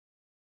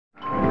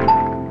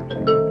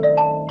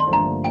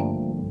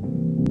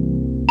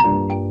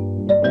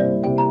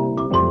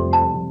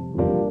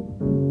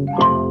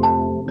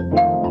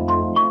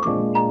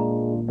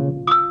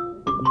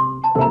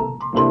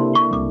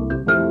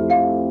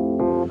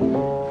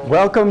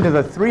Welcome to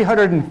the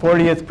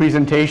 340th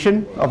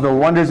presentation of the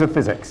Wonders of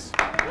Physics.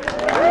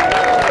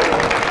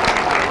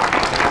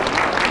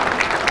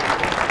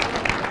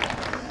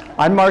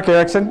 I'm Mark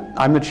Erickson.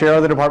 I'm the chair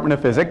of the Department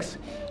of Physics.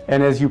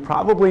 And as you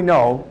probably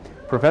know,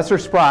 Professor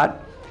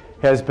Sprott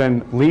has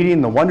been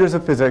leading the Wonders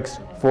of Physics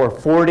for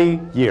 40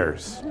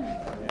 years.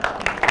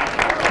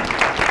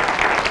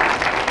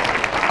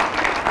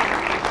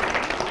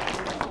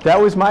 That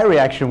was my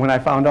reaction when I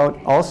found out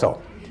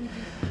also.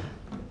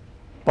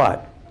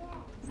 But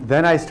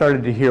then I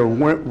started to hear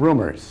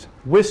rumors,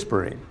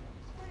 whispering,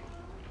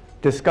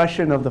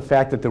 discussion of the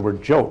fact that there were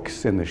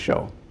jokes in the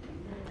show.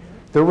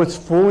 There was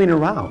fooling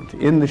around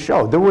in the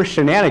show. There were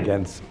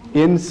shenanigans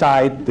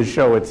inside the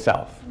show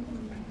itself.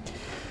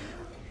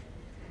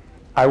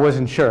 I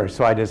wasn't sure,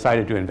 so I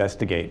decided to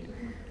investigate.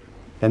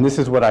 And this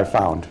is what I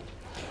found.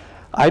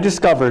 I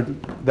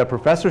discovered that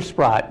Professor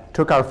Sprott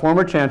took our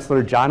former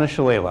chancellor, Jana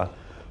Shalala,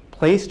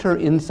 placed her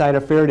inside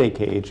a Faraday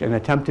cage and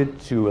attempted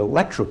to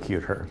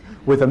electrocute her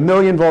with a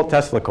 1,000,000-volt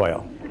Tesla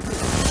coil.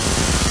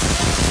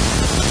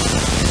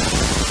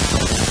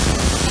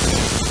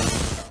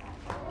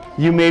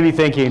 You may be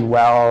thinking,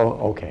 well,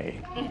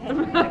 okay,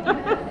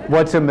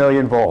 what's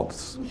 1,000,000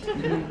 volts?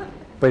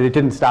 But it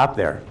didn't stop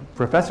there.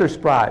 Professor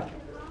Sprott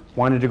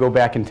wanted to go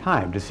back in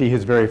time to see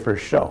his very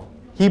first show.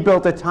 He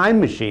built a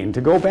time machine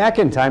to go back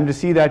in time to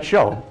see that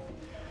show.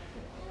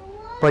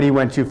 But he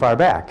went too far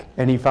back,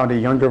 and he found a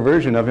younger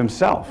version of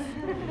himself.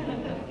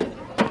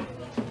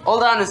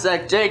 Hold on a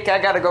sec, Jake. I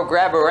gotta go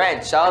grab a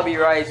wrench. I'll be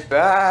right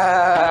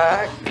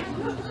back.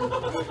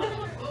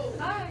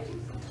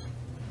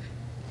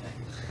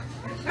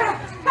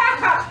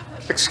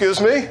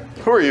 Excuse me?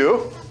 Who are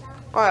you?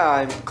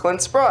 Why, I'm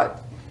Clint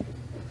Sprott.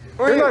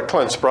 You're not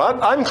Clint Sprott.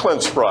 I'm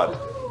Clint Sprott.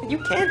 You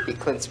can't be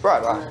Clint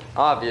Sprott.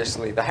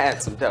 Obviously, the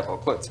handsome devil,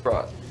 Clint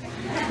Sprott.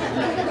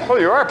 Well,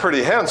 you are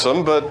pretty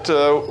handsome, but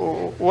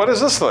what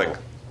is this thing?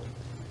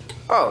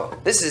 Oh,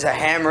 this is a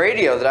ham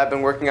radio that I've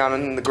been working on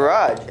in the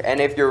garage. And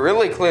if you're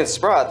really Clint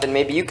Sprott, then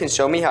maybe you can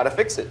show me how to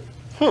fix it.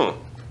 You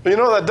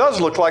know, that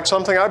does look like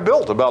something I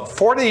built about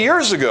 40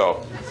 years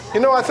ago. You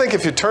know, I think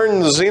if you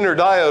turned the Zener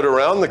diode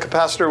around, the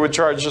capacitor would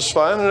charge just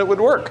fine and it would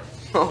work.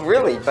 Oh,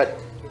 really? But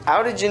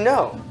how did you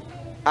know?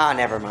 Ah,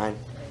 never mind.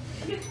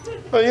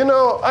 Well, you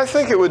know, I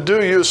think it would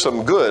do you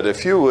some good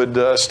if you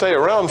would stay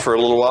around for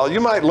a little while. You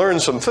might learn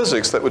some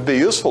physics that would be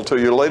useful to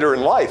you later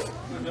in life.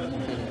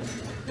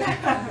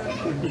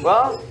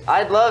 Well,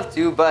 I'd love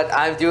to, but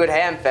I'm due at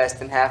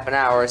Hamfest in half an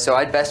hour, so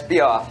I'd best be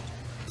off.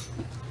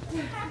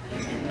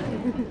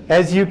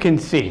 As you can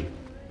see,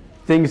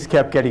 things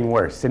kept getting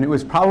worse, and it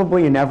was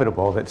probably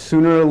inevitable that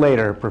sooner or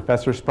later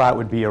Professor Sprott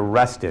would be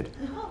arrested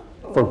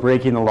for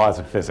breaking the laws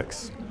of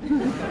physics.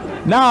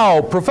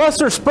 Now,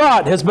 Professor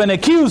Sprott has been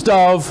accused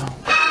of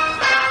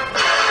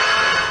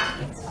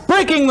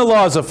breaking the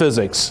laws of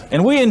physics,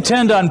 and we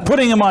intend on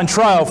putting him on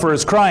trial for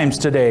his crimes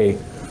today.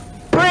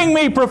 Bring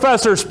me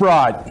Professor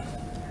Sprott.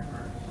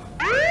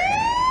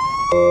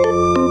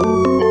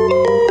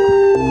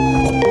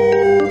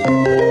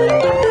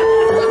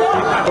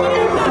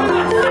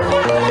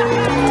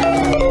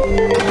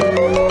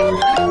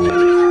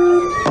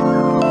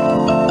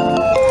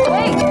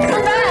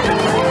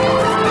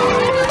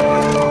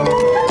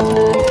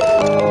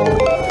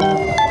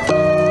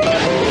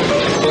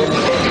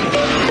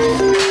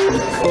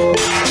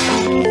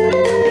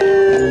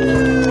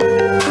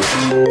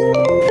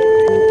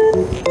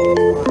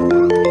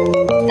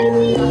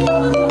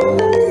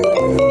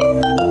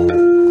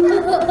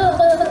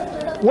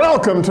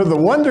 Welcome to the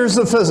Wonders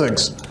of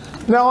Physics.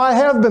 Now, I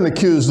have been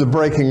accused of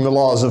breaking the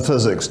laws of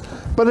physics,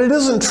 but it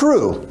isn't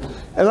true.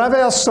 And I've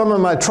asked some of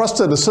my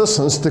trusted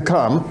assistants to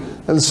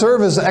come and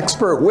serve as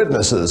expert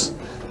witnesses.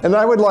 And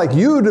I would like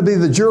you to be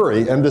the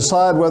jury and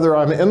decide whether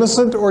I'm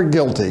innocent or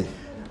guilty.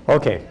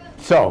 Okay,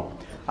 so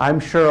I'm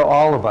sure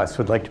all of us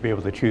would like to be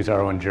able to choose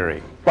our own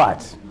jury.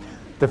 But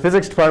the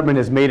physics department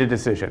has made a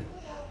decision.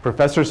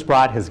 Professor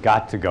Sprott has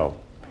got to go.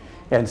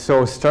 And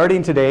so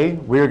starting today,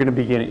 we're going to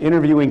begin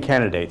interviewing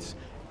candidates.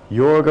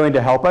 You're going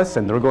to help us,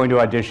 and they're going to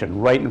audition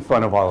right in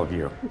front of all of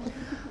you.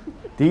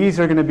 These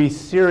are going to be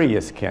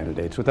serious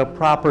candidates with a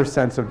proper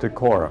sense of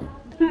decorum,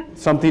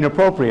 something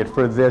appropriate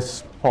for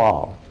this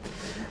fall.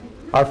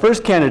 Our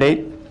first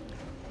candidate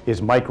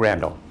is Mike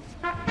Randall.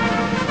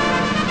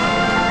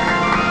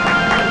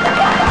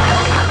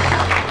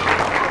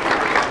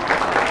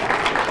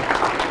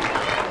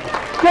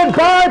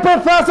 Goodbye,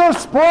 Professor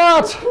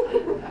Sprott!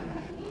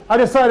 I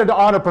decided to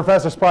honor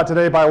Professor Sprott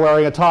today by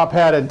wearing a top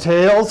hat and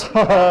tails.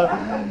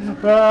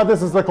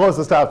 This is the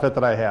closest outfit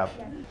that I have.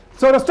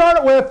 So to start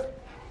it with,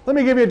 let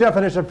me give you a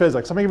definition of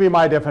physics. Let me give you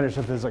my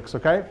definition of physics,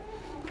 okay?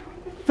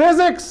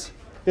 Physics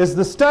is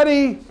the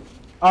study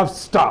of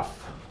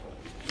stuff.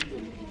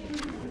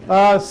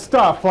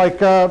 Stuff, like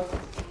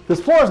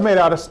this floor is made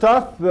out of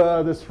stuff.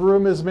 This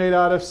room is made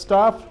out of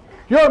stuff.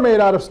 You're made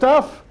out of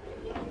stuff.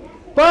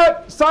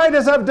 But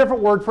scientists have a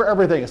different word for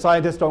everything.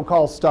 Scientists don't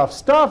call stuff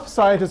stuff.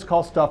 Scientists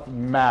call stuff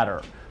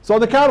matter. So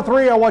on the count of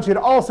three, I want you to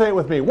all say it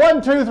with me.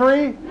 1, 2,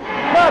 3,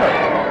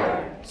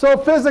 matter. So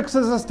physics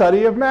is a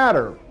study of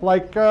matter,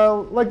 like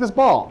this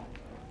ball.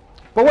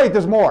 But wait,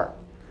 there's more.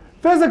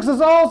 Physics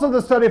is also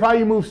the study of how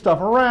you move stuff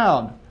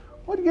around.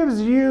 What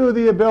gives you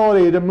the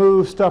ability to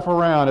move stuff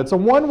around? It's a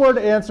one-word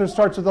answer,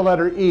 starts with the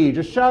letter E.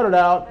 Just shout it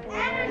out.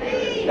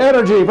 Energy.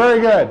 Energy, very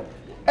good.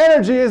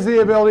 Energy is the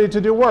ability to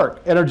do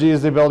work. Energy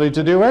is the ability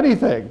to do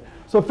anything.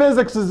 So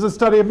physics is the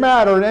study of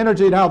matter and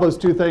energy and how those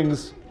two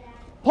things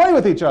play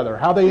with each other,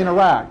 how they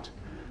interact.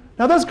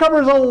 Now this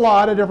covers a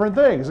lot of different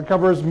things. It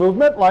covers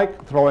movement,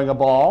 like throwing a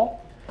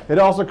ball. It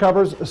also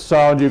covers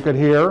sound you can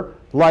hear,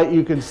 light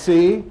you can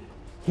see,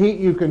 heat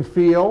you can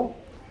feel,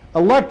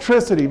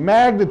 electricity,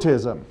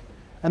 magnetism,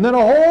 and then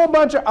a whole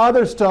bunch of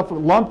other stuff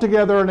lumped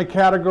together in a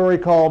category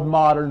called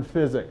modern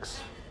physics.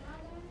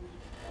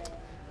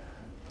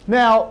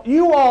 Now,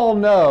 you all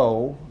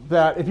know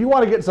that if you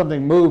want to get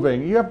something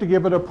moving, you have to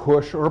give it a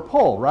push or a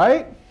pull,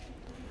 right?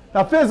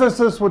 Now,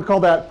 physicists would call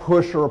that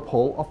push or a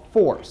pull a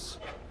force.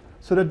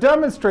 So to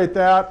demonstrate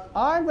that,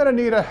 I'm going to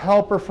need a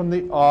helper from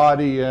the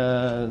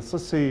audience.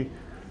 Let's see.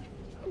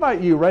 How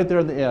about you right there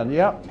in the end?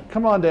 Yep.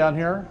 Come on down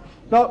here.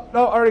 No, I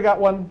already got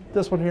one.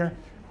 This one here.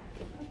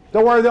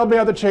 Don't worry, there'll be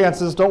other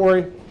chances. Don't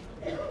worry.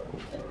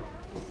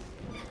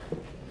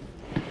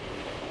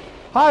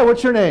 Hi,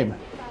 what's your name?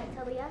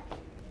 Talia.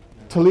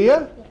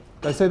 Talia?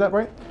 Did I say that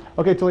right?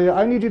 Okay, Talia,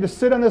 I need you to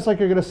sit on this like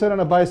you're going to sit on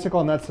a bicycle,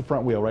 and that's the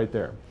front wheel right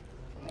there.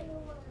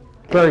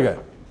 Very good.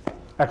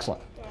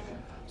 Excellent.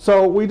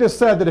 So we just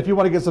said that if you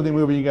want to get something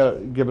moving, you got to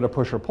give it a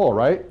push or pull,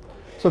 right?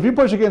 So if you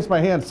push against my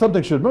hand,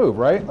 something should move,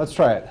 right? Let's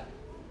try it.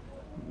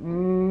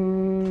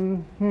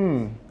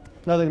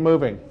 Nothing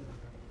moving.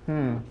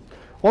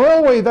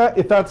 Well,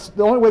 the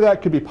only way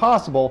that could be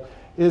possible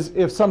is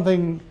if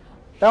something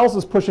else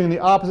is pushing in the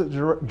opposite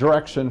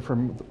direction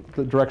from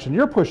the direction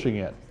you're pushing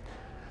in.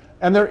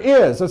 And there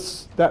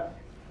is. That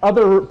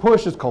other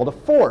push is called a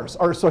force.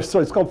 Or sorry,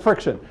 it's called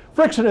friction.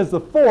 Friction is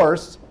the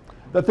force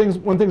that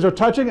when things are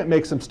touching, it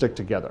makes them stick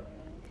together.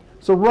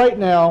 So right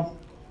now,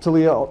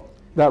 Talia,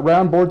 that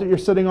round board that you're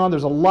sitting on,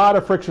 there's a lot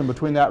of friction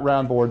between that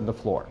round board and the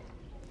floor.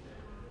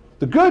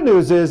 The good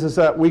news is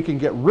that we can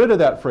get rid of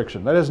that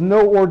friction. That is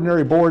no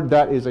ordinary board.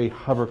 That is a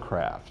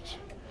hovercraft.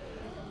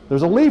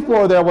 There's a leaf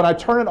blower there. When I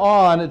turn it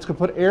on, it's going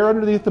to put air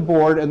underneath the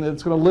board, and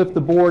it's going to lift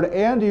the board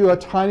and you a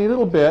tiny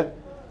little bit,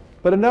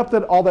 but enough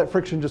that all that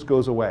friction just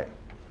goes away.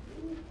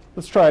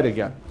 Let's try it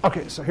again.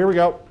 OK, so here we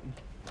go.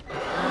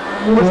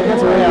 Push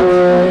against my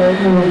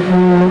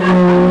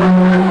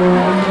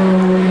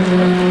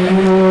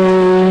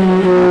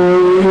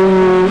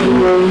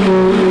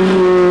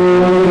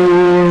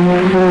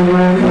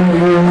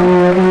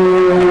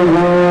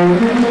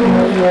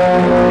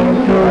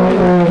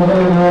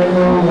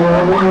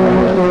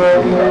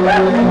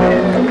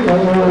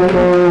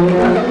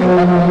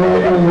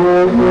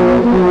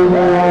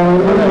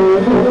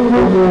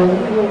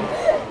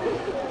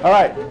All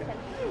right,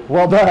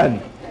 well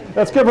done.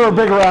 Let's give her a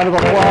big round of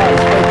applause.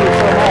 Thank you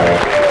so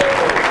much.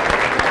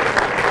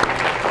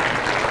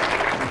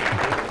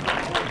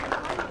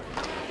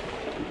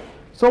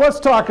 So let's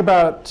talk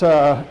about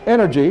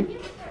energy.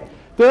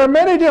 There are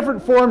many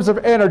different forms of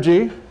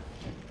energy.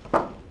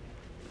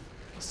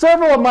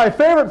 Several of my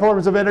favorite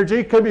forms of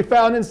energy could be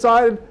found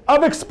inside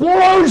of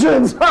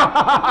explosions.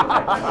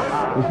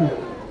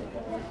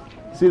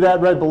 See that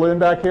red balloon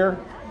back here?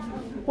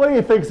 What do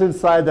you think's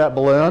inside that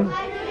balloon?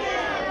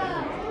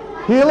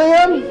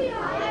 Helium?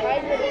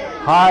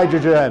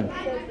 Hydrogen.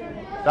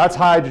 That's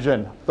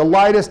hydrogen. The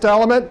lightest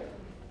element.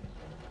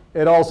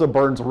 It also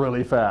burns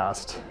really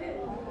fast.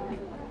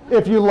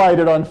 If you light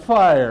it on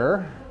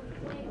fire.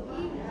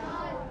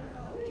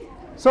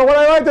 So when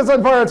I light this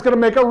on fire, it's going to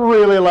make a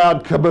really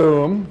loud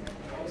kaboom.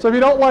 So if you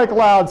don't like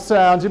loud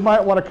sounds, you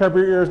might want to cover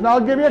your ears. Now I'll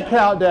give you a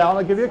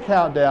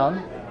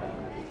countdown.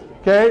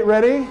 OK,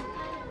 ready?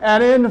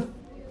 And in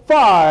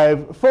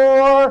 5,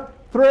 4,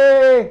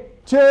 3,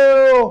 2,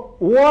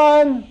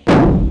 1.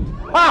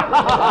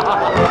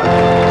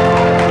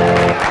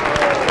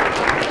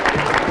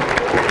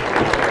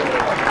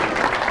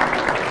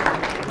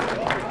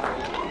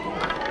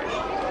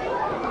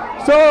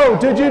 So,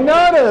 did you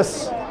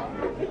notice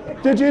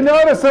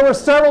there were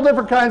several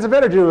different kinds of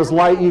energy? There was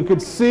light you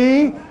could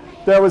see.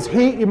 There was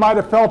heat you might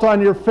have felt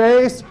on your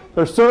face.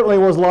 There certainly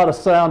was a lot of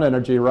sound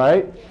energy,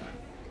 right?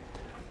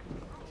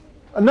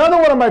 Another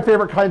one of my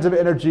favorite kinds of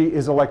energy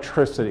is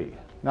electricity.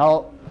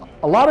 Now,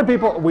 a lot of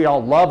people, we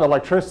all love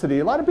electricity.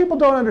 A lot of people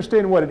don't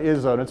understand what it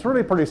is, though, and it's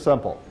really pretty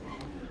simple.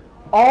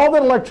 All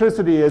that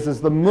electricity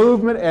is the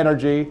movement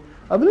energy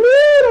of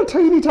little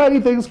teeny tiny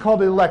things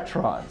called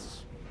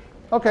electrons.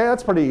 OK,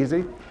 that's pretty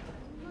easy.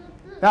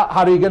 Now,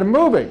 how do you get them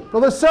moving? Well,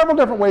 there's several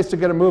different ways to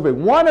get them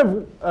moving.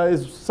 One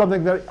is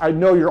something that I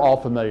know you're all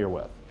familiar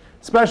with,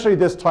 especially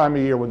this time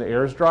of year when the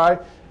air is dry.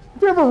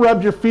 Have you ever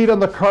rubbed your feet on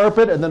the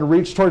carpet and then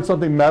reached towards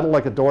something metal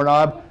like a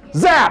doorknob?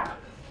 Zap!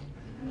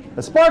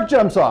 A spark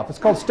jumps off. It's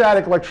called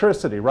static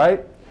electricity,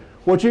 right?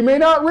 What you may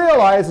not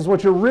realize is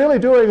what you're really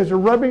doing is you're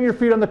rubbing your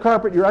feet on the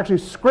carpet. You're actually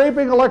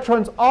scraping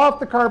electrons off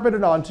the carpet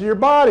and onto your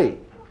body.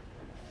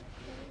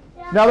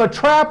 Now they're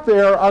trapped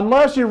there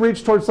unless you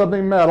reach towards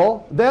something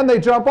metal. Then they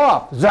jump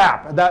off.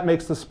 Zap! And that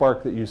makes the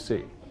spark that you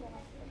see.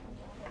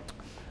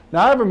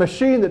 Now I have a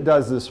machine that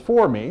does this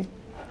for me.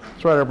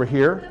 It's right over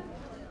here.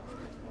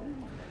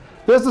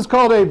 This is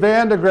called a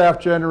Van de Graaff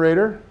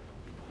generator.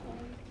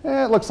 And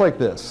it looks like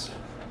this.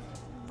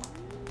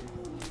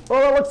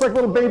 Well, it looks like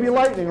little baby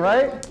lightning,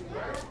 right?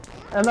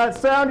 And that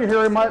sound you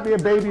hear might be a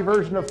baby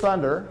version of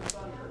thunder.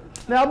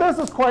 Now this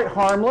is quite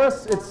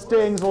harmless. It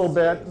stings a little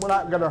bit. We're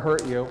not going to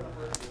hurt you.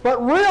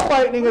 But real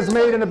lightning is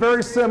made in a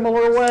very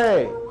similar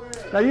way.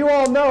 Now you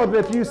all know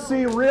that if you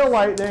see real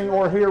lightning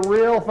or hear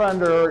real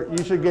thunder,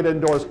 you should get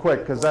indoors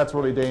quick because that's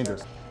really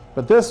dangerous.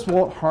 But this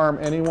won't harm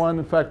anyone.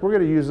 In fact, we're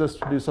going to use this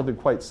to do something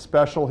quite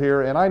special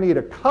here. And I need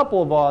a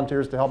couple of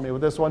volunteers to help me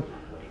with this one.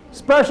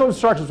 Special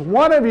instructions.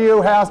 One of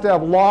you has to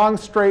have long,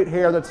 straight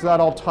hair that's not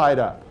all tied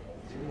up.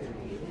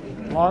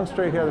 Long,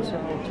 straight hair that's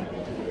not all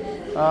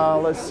tied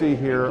up. Let's see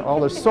here. Oh,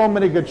 there's so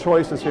many good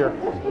choices here.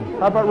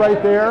 How about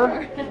right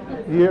there?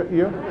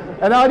 You.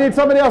 And now I need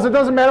somebody else. It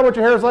doesn't matter what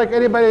your hair is like,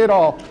 anybody at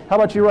all. How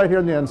about you right here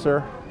in the end, sir?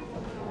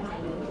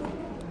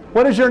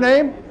 What is your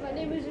name? My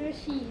name is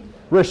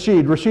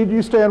Rashid. Rashid,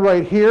 you stand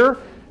right here.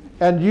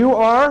 And you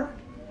are?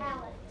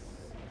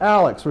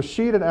 Alex.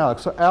 Rashid and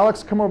Alex. So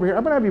Alex, come over here.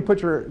 I'm going to have you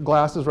put your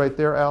glasses right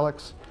there,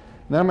 Alex.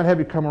 And then I'm going to have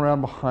you come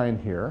around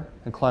behind here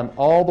and climb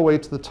all the way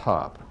to the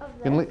top.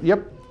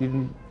 Yep. You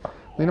can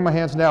lean on my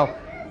hands. Now,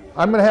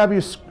 I'm going to have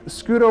you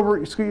scoot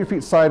your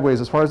feet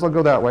sideways as far as they'll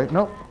go that way.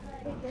 Nope.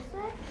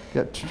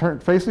 Turn,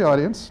 face the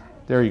audience.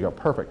 There you go.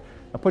 Perfect.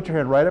 Now put your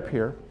hand right up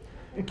here.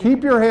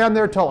 Keep your hand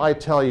there till I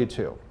tell you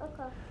to.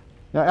 Okay.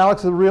 Now,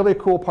 Alex, the really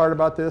cool part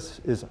about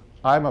this is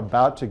I'm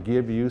about to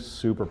give you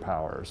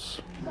superpowers.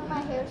 So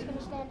my hair's going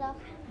to stand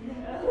up?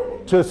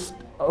 Just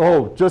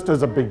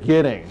as a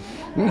beginning.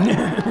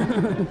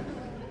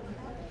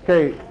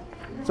 Okay.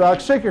 So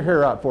Alex, shake your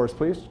hair out for us,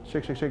 please.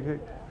 Shake, shake, shake, shake.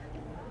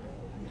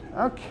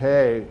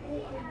 Okay.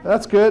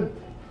 That's good.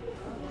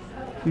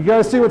 You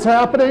guys see what's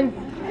happening?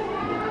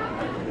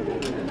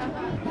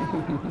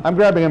 I'm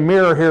grabbing a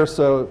mirror here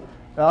so,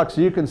 Alex,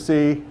 you can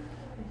see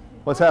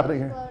what's happening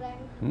here.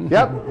 Floating.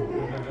 Yep.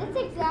 That's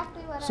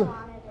exactly what I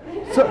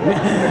wanted. So,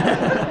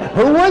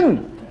 who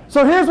wouldn't?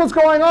 So here's what's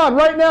going on.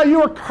 Right now,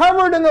 you are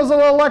covered in those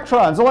little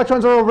electrons.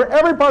 Electrons are over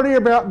every part of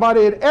your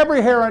body and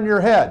every hair on your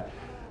head.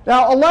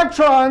 Now,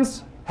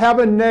 electrons have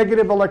a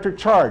negative electric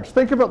charge.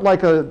 Think of it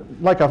like a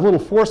little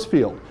force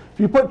field.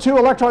 If you put two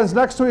electrons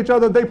next to each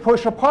other, they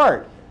push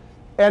apart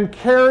and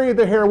carry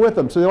the hair with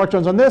them. So the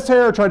electrons on this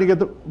hair are trying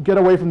to get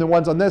away from the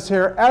ones on this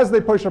hair. As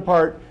they push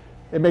apart,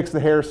 it makes the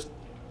hair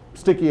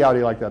sticky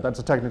outy like that. That's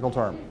a technical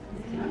term.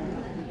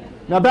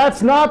 Now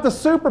that's not the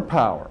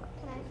superpower.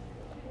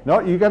 No,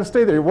 you got to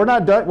stay there. We're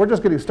not done. We're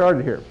just getting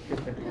started here.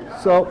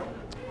 So,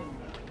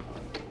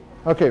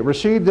 okay,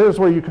 Rashid, there's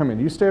where you come in.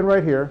 You stand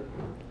right here.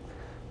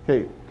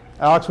 Okay,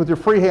 Alex, with your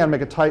free hand,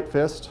 make a tight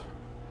fist.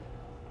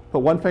 Put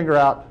one finger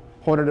out,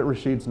 point it at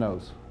Rashid's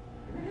nose.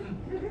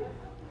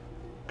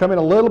 Come in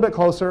a little bit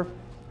closer.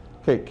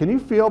 Okay, can you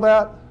feel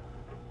that?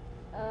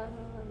 Let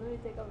me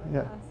take off my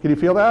Yeah. Can you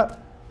feel that?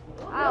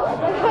 Ow,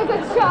 I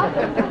got shot.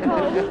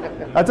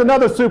 That's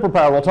another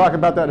superpower. We'll talk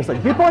about that in a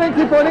second. Keep pointing,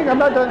 keep pointing. I'm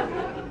not done.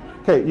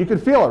 Okay, you can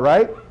feel it,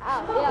 right?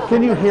 Ow, yeah.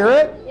 Can you hear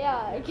it? Yeah,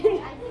 I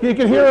can. You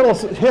can hear a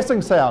little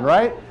hissing sound,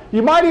 right?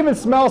 You might even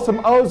smell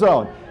some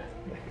ozone.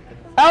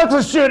 Alex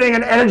is shooting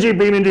an energy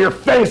beam into your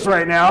face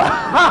right now.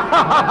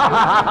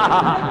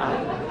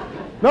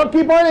 No,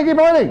 keep pointing, keep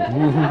pointing.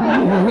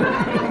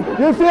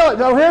 You feel it.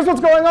 Now here's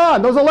what's going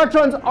on. Those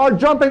electrons are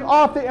jumping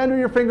off the end of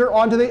your finger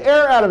onto the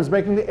air atoms,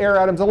 making the air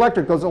atoms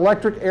electric. Those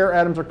electric air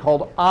atoms are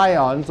called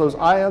ions. Those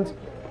ions,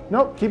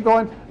 nope, keep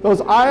going. Those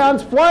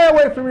ions fly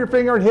away from your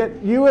finger and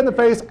hit you in the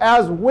face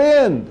as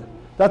wind.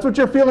 That's what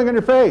you're feeling in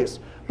your face.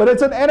 But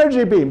it's an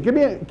energy beam.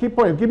 Keep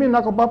pointing. Give me a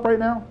knuckle bump right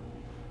now.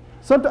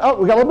 We got a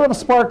little bit of a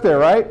spark there,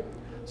 right?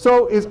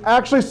 So it's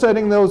actually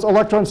sending those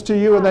electrons to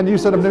you and then you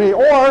send them to me.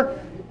 Or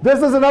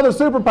this is another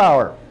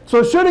superpower.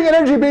 So shooting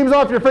energy beams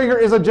off your finger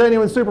is a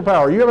genuine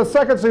superpower. You have a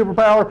second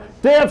superpower,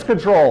 dance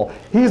control.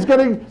 He's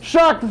getting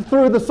shocked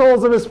through the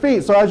soles of his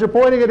feet. So as you're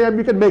pointing at him,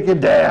 you can make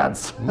him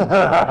dance. All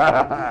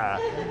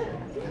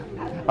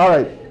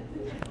right,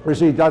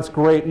 Rashid, that's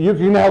great. You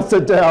can now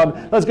sit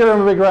down. Let's give him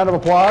a big round of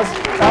applause.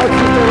 Alex, you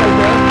stay right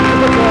there. You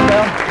put your hand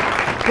down.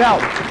 Now,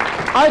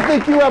 I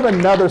think you have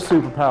another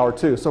superpower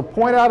too. So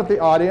point out at the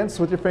audience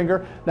with your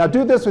finger. Now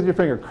do this with your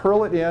finger.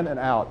 Curl it in and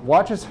out.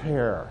 Watch his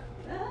hair.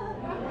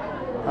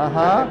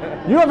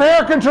 You have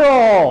hair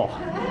control.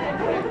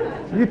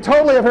 You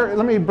totally have hair.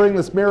 Let me bring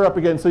this mirror up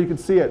again so you can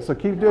see it. So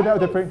keep doing that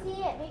with your finger. I can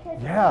see it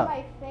because Yeah. it's on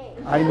my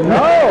face. I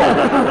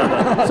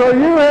know. So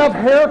you have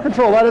hair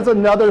control. That is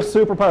another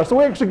superpower. So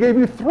we actually gave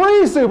you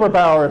 3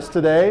 superpowers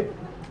today.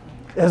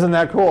 Isn't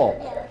that cool?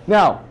 Yeah.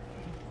 Now,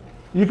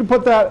 you can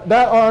put that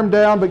arm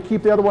down, but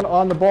keep the other one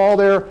on the ball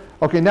there.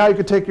 Okay, now you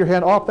can take your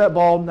hand off that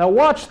ball. Now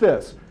watch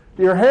this.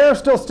 Your hair is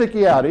still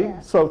sticky outy,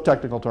 so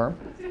technical term.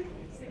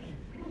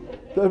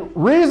 The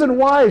reason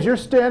why is you're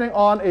standing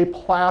on a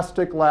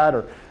plastic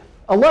ladder.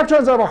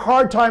 Electrons have a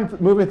hard time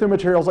moving through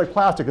materials like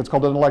plastic. It's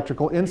called an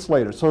electrical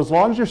insulator. So as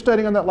long as you're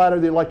standing on that ladder,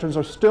 the electrons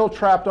are still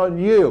trapped on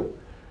you,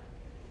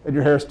 and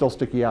your hair is still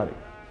sticky outy.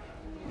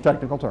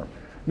 Technical term.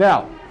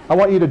 Now, I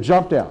want you to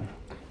jump down.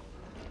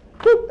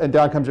 Boop, and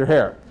down comes your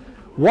hair.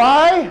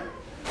 Why?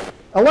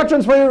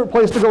 Electrons' favorite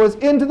place to go is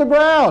into the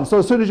ground. So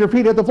as soon as your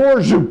feet hit the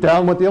floor, zoom,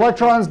 down went the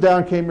electrons,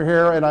 down came your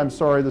hair, and I'm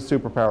sorry the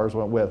superpowers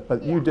went with.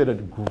 But you did a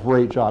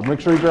great job.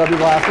 Make sure you grab your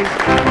glasses.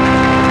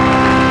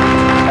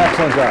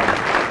 Excellent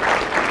job.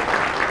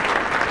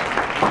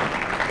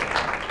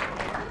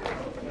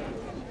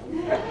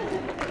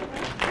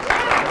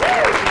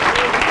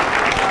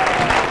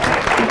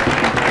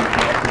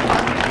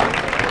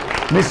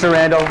 Mr.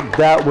 Randall,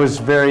 that was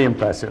very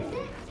impressive.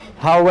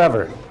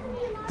 However,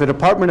 the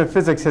Department of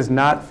Physics has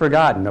not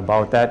forgotten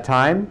about that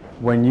time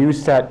when you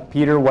set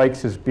Peter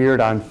Weix's beard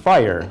on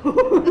fire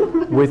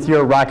with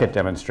your rocket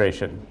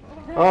demonstration.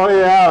 Oh,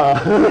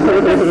 yeah.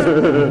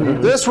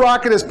 This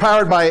rocket is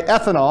powered by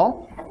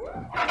ethanol.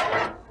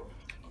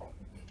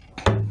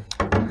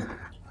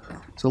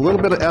 There's a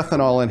little bit of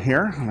ethanol in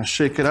here. I'm going to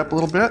shake it up a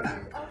little bit.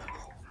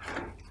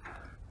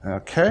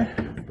 Okay.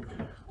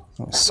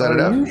 I'll set it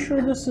up. Are you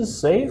sure this is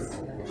safe?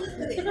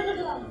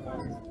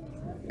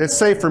 It's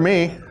safe for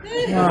me.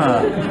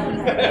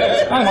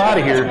 I'm out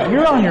of here.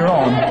 You're on your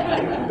own.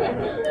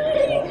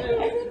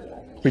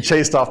 We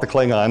chased off the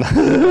Klingon.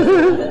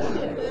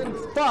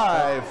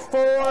 5,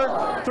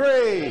 4,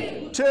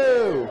 3,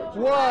 2,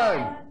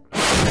 1.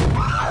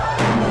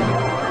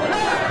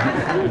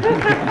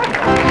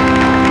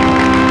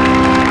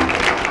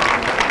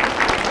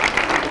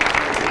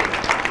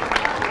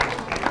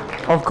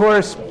 Of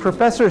course,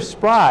 Professor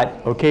Sprott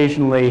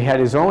occasionally had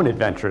his own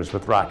adventures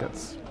with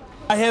rockets.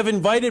 I have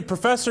invited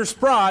Professor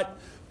Sprott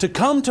to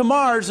come to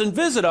Mars and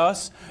visit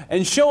us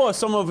and show us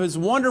some of his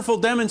wonderful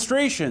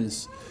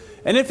demonstrations.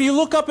 And if you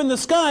look up in the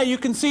sky, you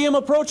can see him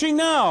approaching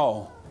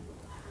now.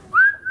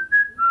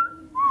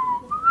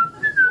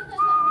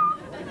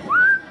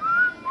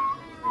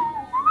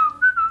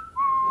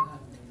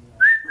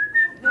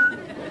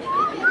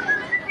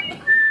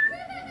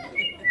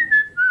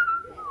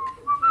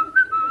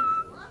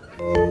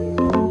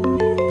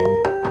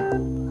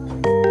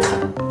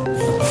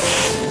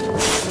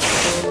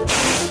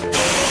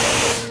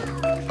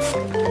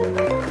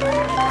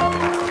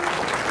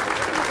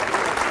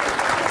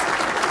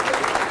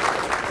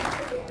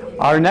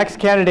 Our next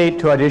candidate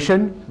to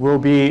audition will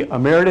be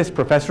Emeritus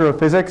Professor of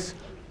Physics,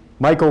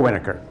 Michael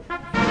Winokur.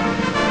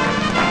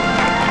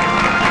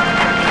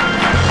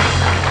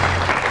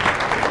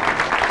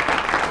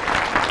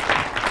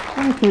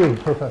 Thank you,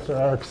 Professor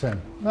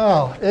Erickson.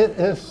 Oh, it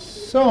is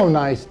so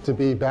nice to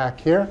be back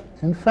here.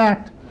 In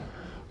fact,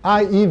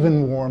 I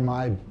even wore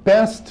my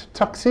best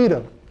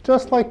tuxedo,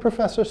 just like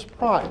Professor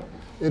Sprott.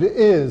 It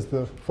is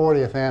the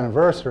 40th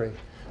anniversary.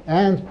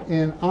 And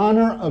in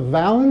honor of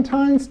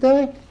Valentine's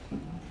Day,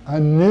 a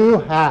new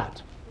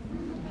hat.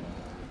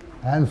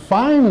 And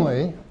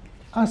finally,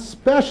 a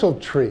special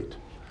treat.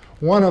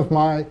 One of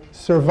my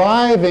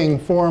surviving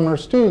former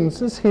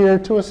students is here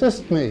to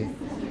assist me.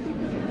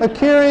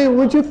 Akiri,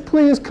 would you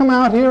please come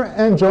out here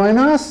and join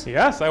us?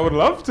 Yes, I would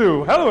love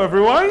to. Hello,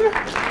 everyone.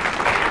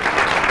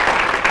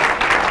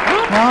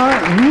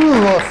 You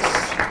look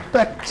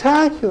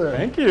spectacular.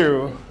 Thank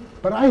you.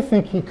 But I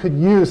think he could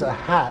use a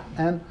hat,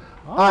 and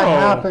I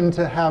happen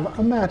to have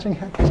a matching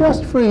hat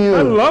just for you.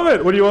 I love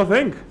it. What do you all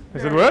think?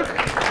 Does it work?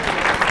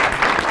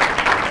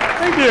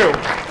 Thank you.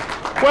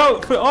 Well,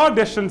 for our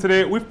audition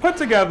today, we've put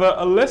together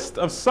a list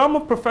of some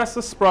of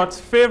Professor Sprott's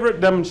favorite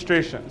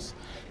demonstrations.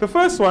 The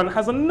first one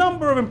has a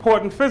number of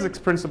important physics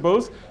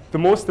principles, the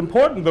most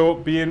important, though,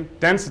 being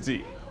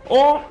density.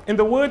 Or, in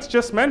the words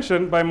just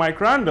mentioned by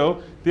Mike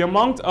Randall, the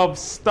amount of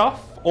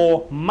stuff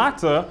or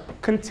matter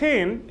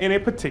contained in a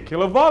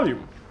particular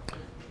volume.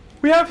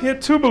 We have here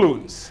two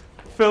balloons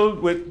filled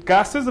with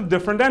gases of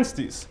different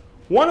densities.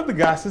 One of the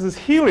gases is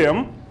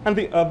helium, and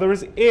the other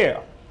is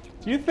air.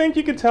 Do you think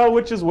you can tell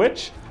which is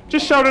which?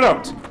 Just shout it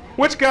out.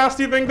 Which gas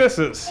do you think this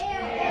is? Air.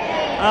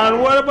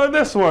 And what about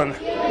this one?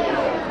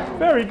 Helium.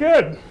 Very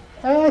good.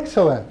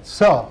 Excellent.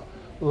 So,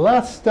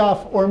 less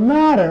stuff or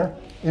matter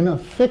in a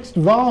fixed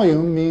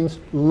volume means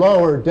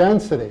lower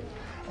density.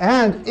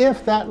 And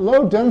if that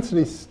low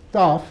density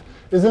stuff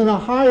is in a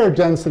higher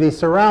density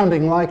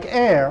surrounding, like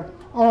air,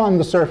 on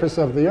the surface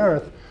of the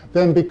Earth,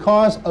 then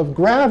because of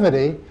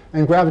gravity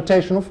and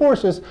gravitational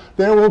forces,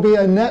 there will be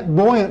a net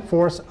buoyant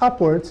force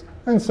upwards,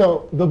 and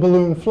so the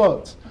balloon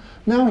floats.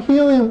 Now,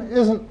 helium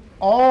isn't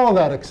all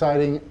that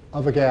exciting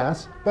of a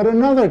gas, but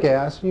another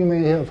gas, you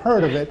may have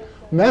heard of it,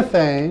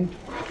 methane,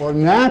 or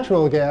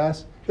natural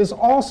gas, is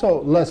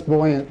also less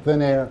buoyant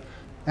than air,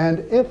 and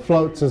it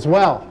floats as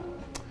well.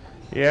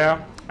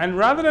 Yeah, and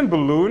rather than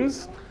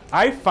balloons,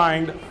 I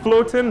find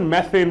floating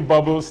methane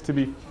bubbles to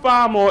be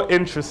far more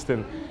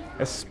interesting,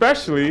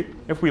 especially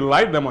if we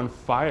light them on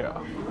fire.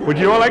 Would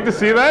you all like to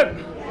see that?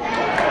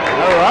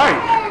 All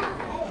right.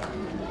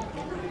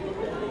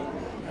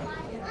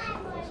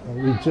 So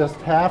we just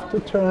have to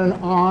turn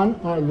on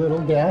our little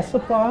gas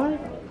supply,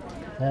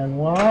 And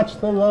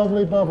watch the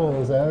lovely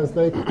bubbles as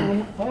they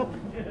come up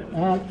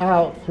and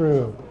out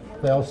through.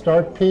 They'll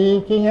start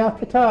peaking at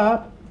the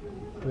top.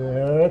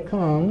 There it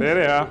comes. There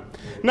they are.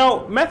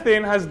 Now,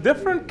 methane has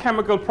different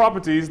chemical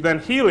properties than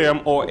helium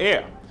or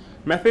air.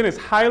 Methane is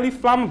highly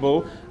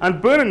flammable,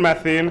 and burning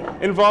methane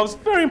involves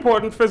very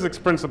important physics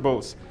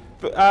principles.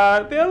 They're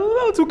a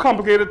little too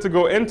complicated to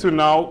go into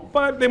now,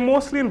 but they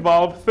mostly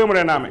involve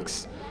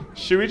thermodynamics.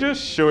 Should we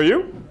just show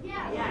you?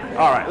 Yeah.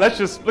 All right, let's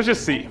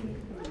just see.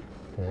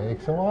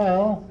 Takes a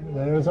while.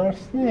 There's our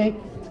snake.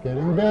 It's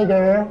getting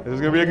bigger. This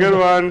is going to be a good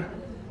one.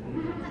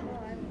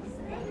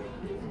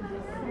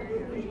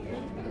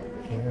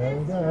 There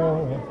we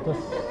go. Let's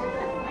just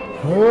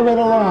move it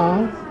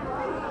along.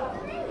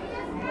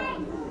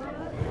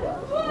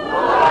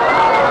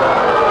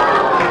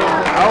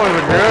 That was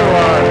a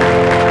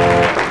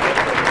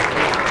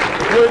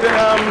good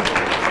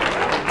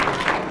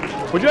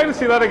one. Would you like to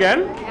see that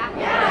again?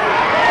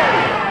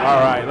 Yeah. All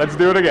right, let's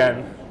do it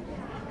again.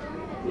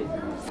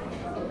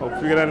 Hope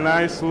we get a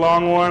nice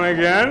long one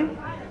again.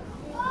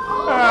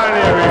 And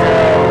here we go.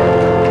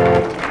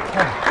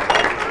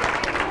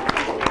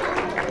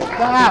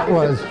 That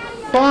was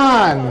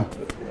fun.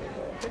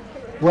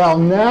 Well,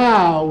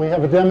 now we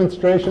have a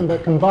demonstration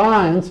that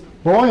combines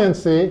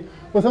buoyancy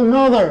with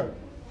another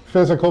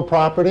physical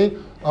property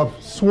of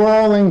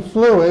swirling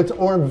fluids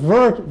or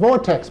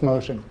vortex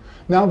motion.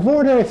 Now,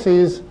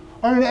 vortices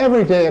are an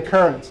everyday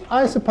occurrence.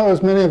 I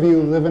suppose many of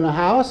you live in a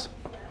house.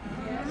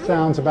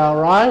 Sounds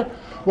about right.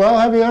 Well,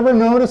 have you ever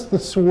noticed the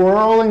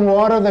swirling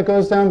water that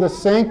goes down the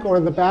sink or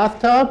the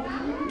bathtub?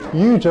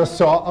 You just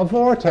saw a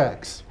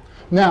vortex.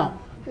 Now,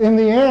 in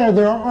the air,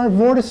 there are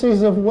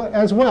vortices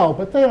as well,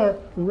 but they are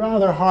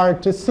rather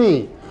hard to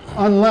see,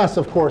 unless,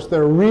 of course,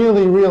 they're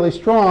really, really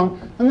strong,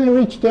 and they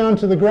reach down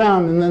to the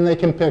ground, and then they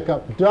can pick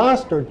up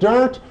dust or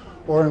dirt,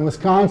 or in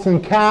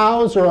Wisconsin,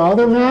 cows or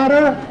other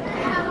matter.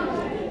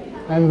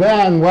 And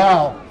then,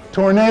 well,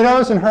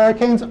 tornadoes and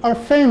hurricanes are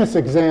famous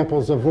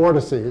examples of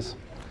vortices.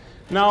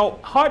 Now,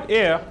 hot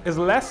air is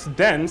less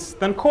dense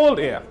than cold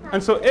air,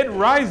 and so it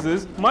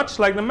rises much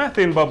like the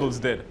methane bubbles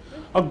did.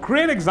 A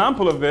great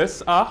example of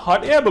this are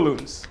hot air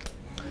balloons.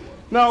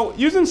 Now,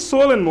 using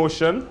swirling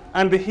motion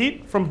and the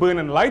heat from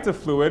burning lighter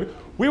fluid,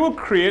 we will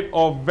create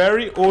our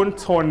very own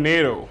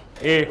tornado,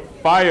 a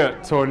fire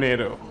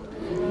tornado.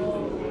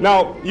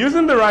 Now,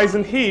 using the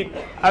rising heat,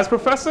 as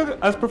Professor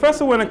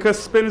Winokur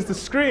spins the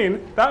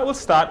screen, that will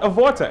start a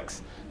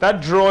vortex.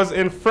 That draws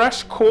in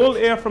fresh, cold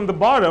air from the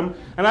bottom,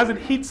 and as it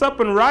heats up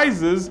and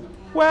rises,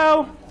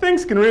 well,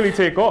 things can really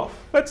take off.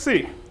 Let's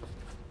see.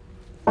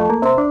 How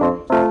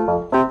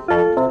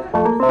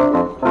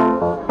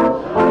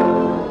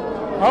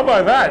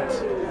about that?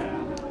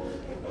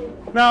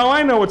 Now,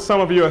 I know what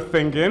some of you are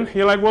thinking.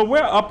 You're like, well,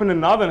 we're up in the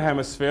northern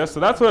hemisphere, so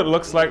that's what it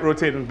looks like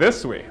rotating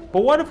this way.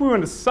 But what if we were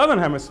in the southern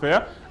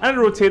hemisphere and it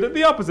rotated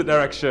the opposite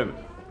direction?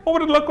 What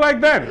would it look like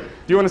then? Do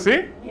you want to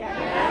see?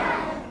 Yeah.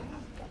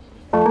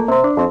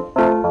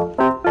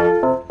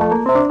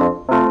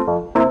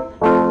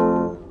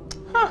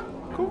 Huh,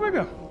 go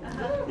figure.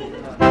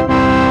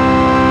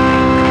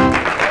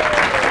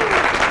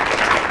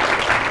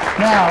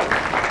 Now,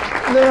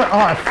 there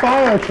are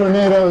fire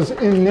tornadoes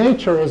in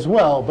nature as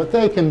well, but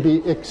they can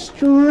be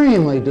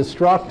extremely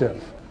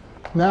destructive.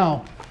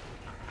 Now,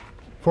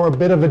 for a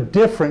bit of a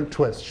different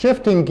twist,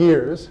 shifting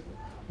gears,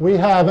 we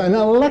have an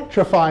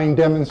electrifying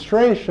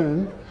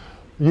demonstration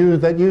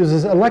that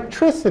uses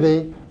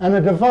electricity and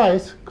a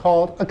device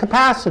called a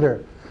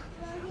capacitor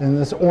in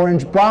this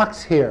orange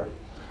box here.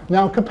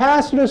 Now,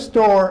 capacitors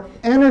store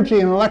energy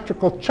in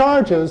electrical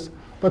charges,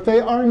 but they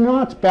are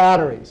not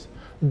batteries.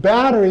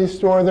 Batteries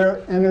store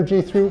their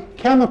energy through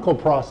chemical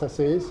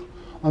processes.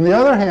 On the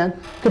other hand,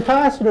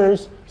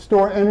 capacitors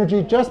store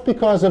energy just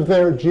because of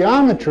their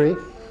geometry,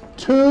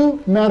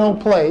 two metal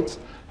plates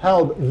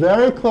held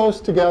very close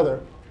together,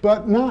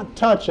 but not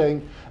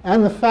touching,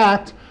 and the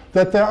fact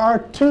that there are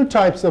two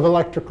types of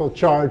electrical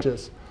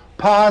charges,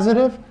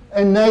 positive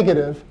and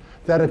negative,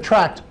 that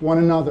attract one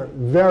another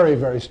very,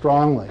 very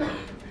strongly.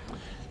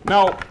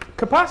 Now,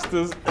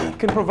 capacitors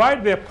can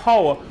provide their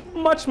power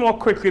much more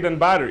quickly than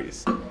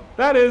batteries.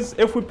 That is,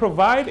 if we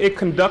provide a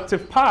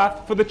conductive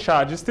path for the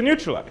charges to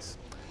neutralize.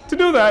 To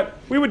do that,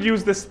 we would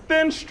use this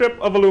thin strip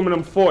of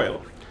aluminum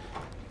foil.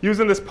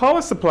 Using this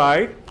power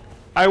supply,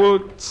 I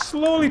will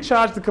slowly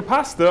charge the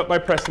capacitor by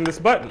pressing this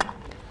button.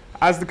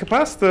 When the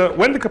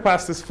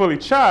capacitor is fully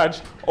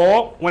charged,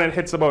 or when it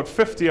hits about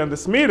 50 on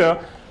this meter,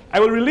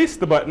 I will release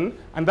the button,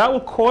 and that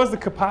will cause the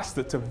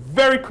capacitor to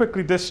very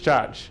quickly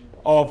discharge,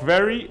 our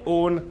very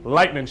own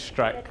lightning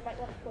strike.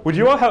 Would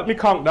you all help me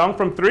count down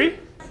from 3?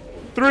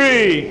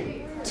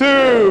 3,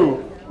 2,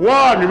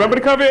 1. Remember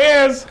to cover your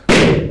ears.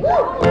 Oh,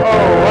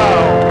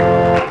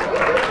 wow.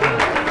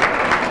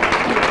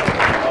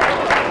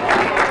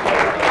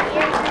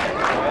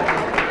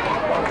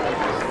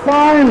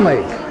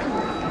 Finally,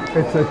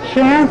 it's a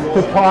chance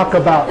to talk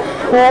about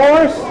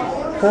force,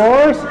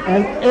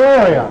 and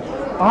area.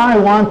 I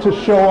want to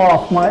show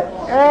off my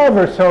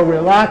ever so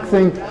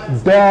relaxing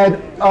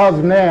bed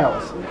of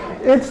nails.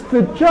 It's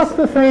just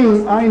the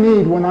thing I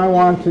need when I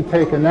want to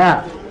take a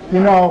nap. You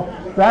know,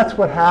 that's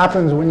what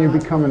happens when you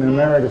become an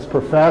emeritus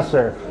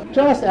professor.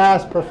 Just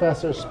ask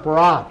Professor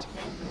Sprott.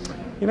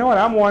 You know what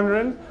I'm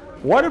wondering?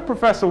 What if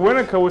Professor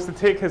Winokur was to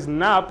take his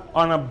nap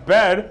on a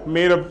bed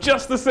made of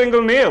just a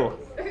single nail?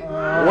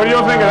 What do you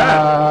all think of that?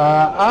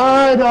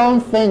 I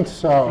don't think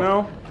so.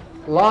 No?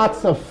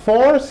 Lots of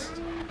force,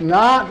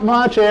 not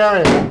much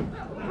area.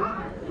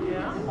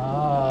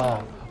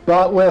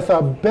 But with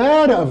a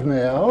bed of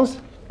nails,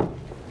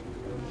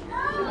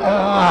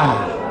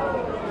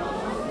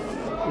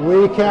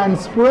 we can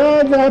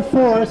spread that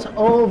force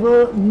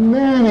over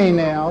many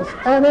nails,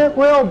 and it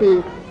will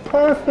be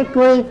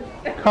perfectly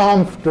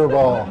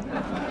comfortable.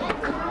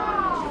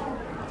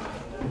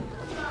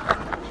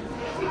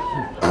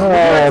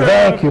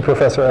 Thank you,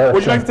 Professor Erickson.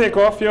 Would you like to take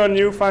off your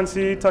new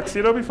fancy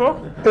tuxedo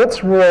before?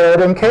 It's red.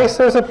 In case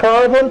there's a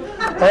problem,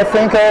 I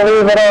think I'll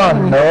leave it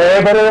on.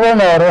 Nobody will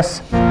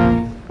notice.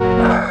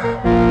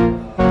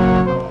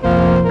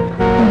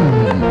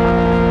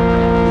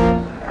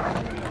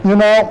 You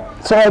know,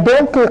 so I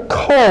don't get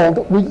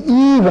cold, we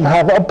even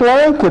have a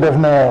blanket of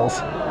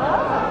nails.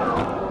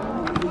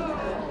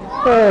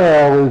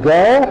 There we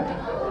go.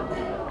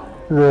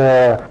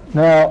 There.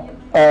 Now,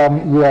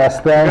 yes,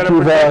 thank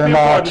you very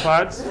much.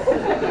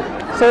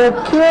 So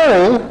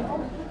Curie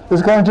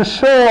is going to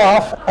show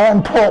off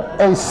and put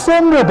a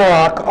cinder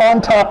block on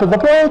top of the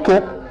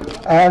blanket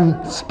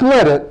and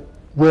split it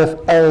with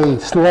a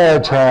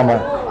sledgehammer.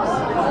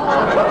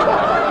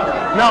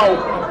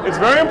 Now, it's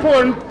very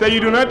important that you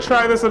do not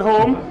try this at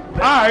home.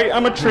 I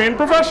am a trained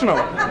professional.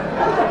 All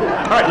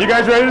right, you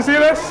guys ready to see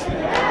this?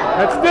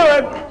 Let's do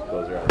it.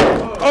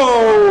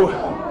 Oh!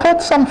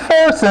 Put some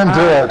force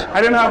into it. I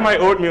didn't have my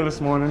oatmeal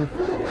this morning.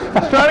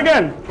 Let's try it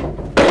again.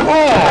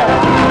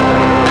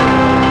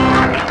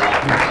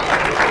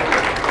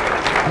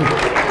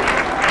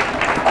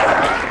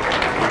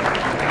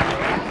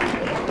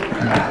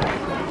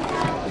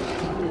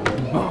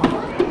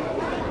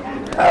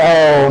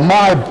 Oh,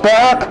 my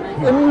back.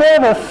 It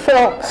never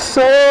felt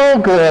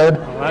so good.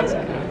 Oh, that's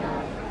good.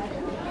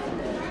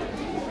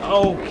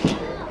 Okay.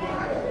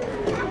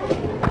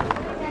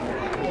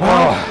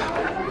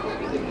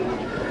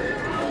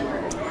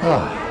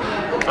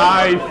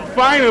 I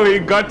finally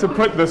got to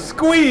put the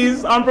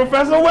squeeze on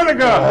Professor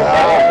Winokur.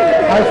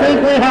 I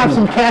think we have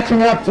some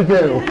catching up to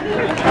do.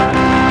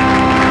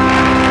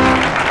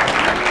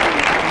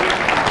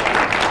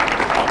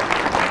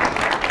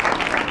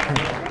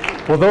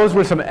 Well, those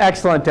were some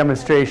excellent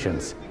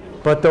demonstrations.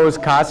 But those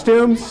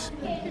costumes,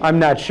 I'm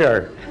not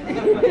sure.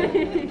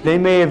 They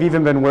may have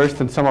even been worse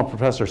than some of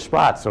Professor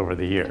Sprott's over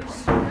the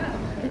years.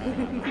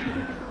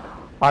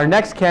 Our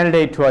next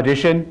candidate to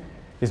audition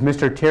is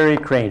Mr. Terry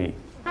Craney.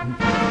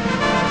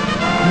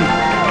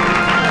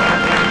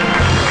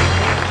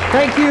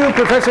 Thank you,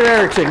 Professor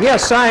Erickson.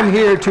 Yes, I'm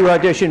here to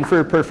audition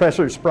for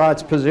Professor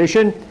Sprott's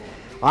position.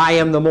 I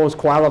am the most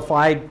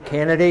qualified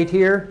candidate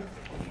here,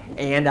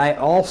 and I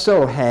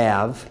also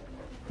have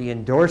the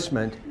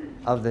endorsement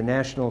of the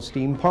National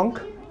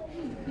Steampunk,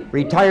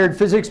 Retired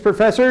Physics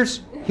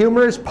Professors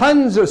Humorous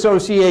Puns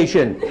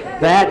Association.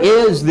 That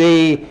is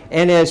the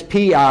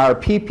NSPR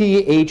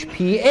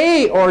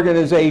PPHPA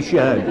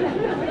organization.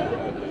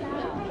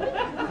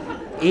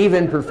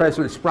 Even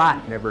Professor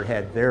Sprott never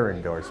had their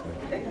endorsement.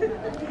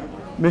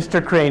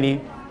 Mr.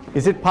 Craney,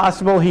 is it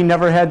possible he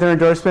never had their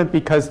endorsement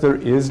because there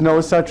is no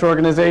such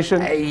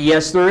organization?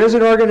 Yes, there is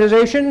an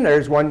organization.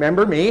 There's one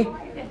member, me.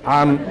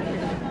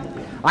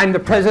 I'm the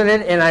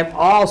president, and I'm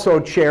also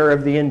chair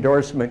of the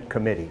endorsement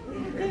committee.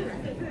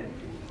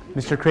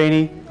 Mr.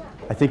 Craney,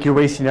 I think you're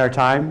wasting our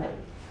time.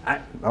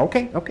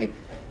 Okay.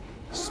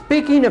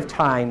 Speaking of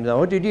time,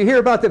 though, did you hear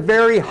about the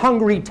very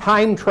hungry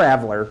time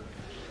traveler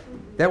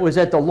that was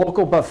at the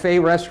local buffet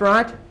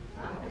restaurant?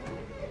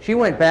 She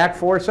went back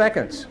 4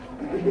 seconds.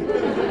 4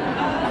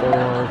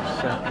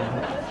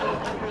 seconds.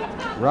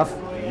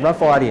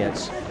 Rough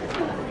audience.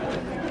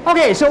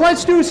 Okay, so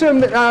let's do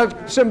some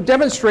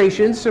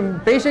demonstrations, some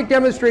basic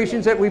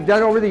demonstrations that we've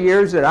done over the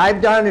years that I've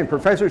done and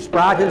Professor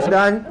Sprott has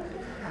done.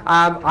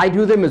 I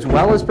do them as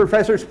well as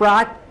Professor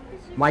Sprott.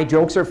 My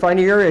jokes are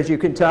funnier, as you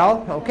can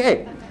tell.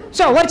 Okay,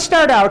 so let's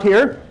start out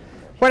here.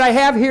 What I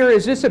have here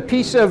is just a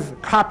piece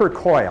of copper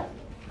coil.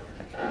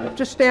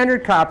 Just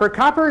standard copper.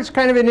 Copper is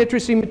kind of an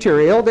interesting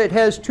material that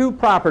has two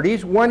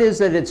properties. One is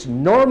that it's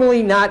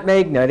normally not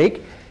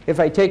magnetic. If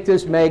I take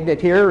this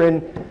magnet here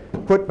and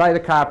put by the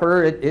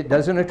copper, it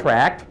doesn't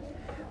attract.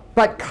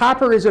 But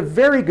copper is a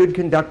very good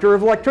conductor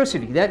of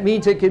electricity. That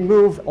means it can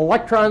move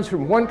electrons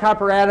from one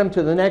copper atom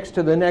to the next,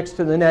 to the next,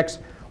 to the next,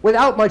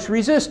 without much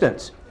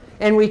resistance.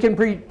 And we can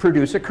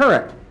produce a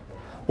current.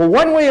 Well,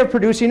 one way of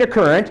producing a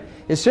current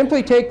is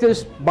simply take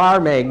this bar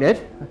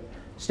magnet,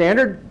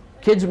 standard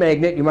kid's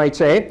magnet, you might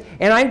say,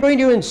 and I'm going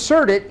to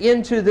insert it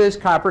into this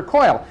copper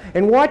coil.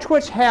 And watch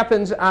what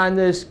happens on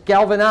this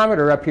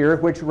galvanometer up here,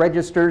 which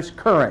registers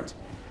current,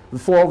 the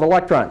flow of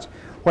electrons.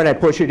 When I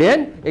push it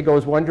in, it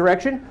goes one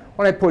direction.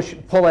 When I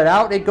pull it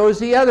out, it goes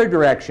the other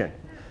direction.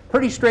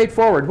 Pretty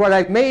straightforward. What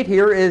I've made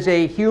here is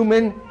a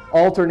human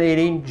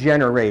alternating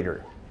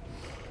generator.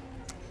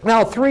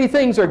 Now, three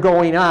things are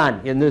going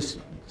on in this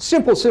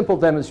simple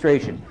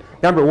demonstration.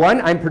 Number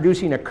one, I'm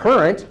producing a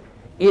current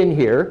in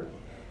here,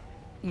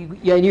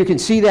 and you can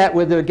see that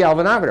with the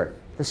galvanometer.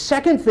 The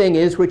second thing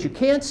is, what you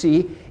can't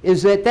see,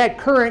 is that that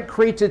current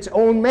creates its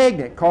own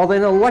magnet called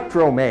an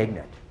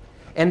electromagnet.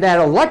 And that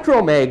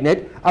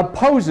electromagnet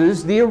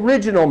opposes the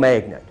original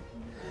magnet.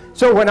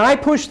 So when I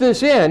push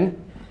this in,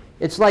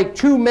 it's like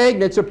two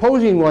magnets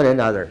opposing one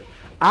another.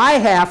 I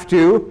have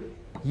to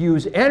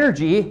use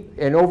energy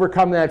and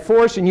overcome that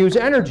force and use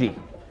energy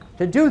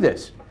to do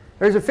this.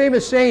 There's a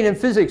famous saying in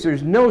physics,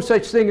 there's no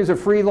such thing as a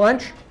free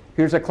lunch.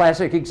 Here's a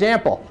classic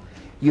example.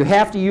 You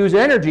have to use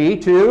energy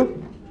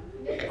to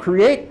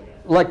create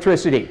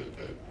electricity.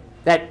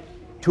 That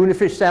tuna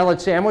fish salad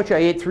sandwich I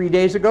ate 3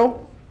 days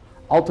ago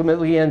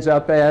ultimately ends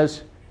up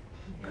as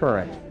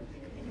current,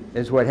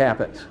 is what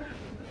happens.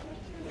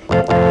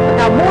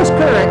 Now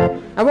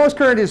most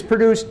current is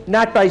produced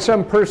not by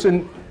some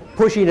person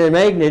pushing a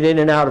magnet in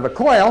and out of a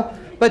coil,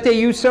 but they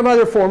use some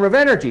other form of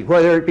energy,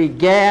 whether it be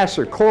gas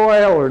or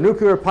coil or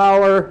nuclear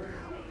power,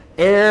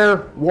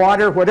 air,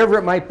 water, whatever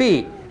it might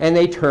be, and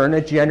they turn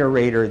a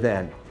generator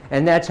then.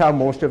 And that's how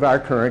most of our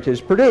current is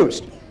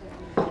produced.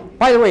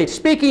 By the way,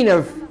 speaking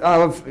of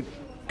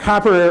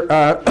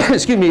copper,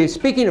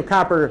 speaking of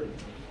copper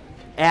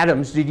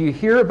atoms, did you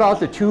hear about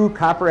the two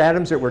copper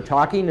atoms that were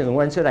talking? And the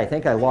one said, I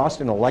think I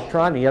lost an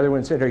electron. The other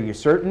one said, are you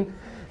certain?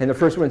 And the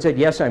first one said,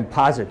 yes, I'm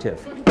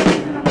positive.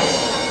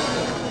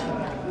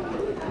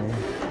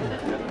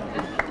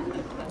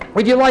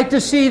 Would you like to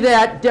see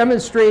that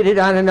demonstrated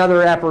on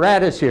another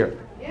apparatus here?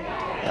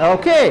 Yeah.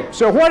 Okay,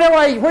 so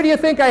what do you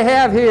think I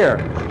have here?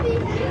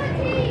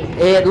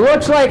 It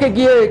looks like a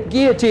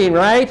guillotine,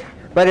 right?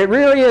 But it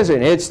really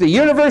isn't. It's the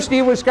University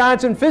of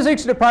Wisconsin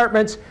Physics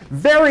Department's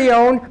very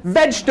own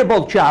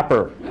vegetable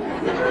chopper.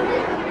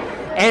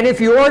 And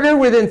if you order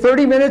within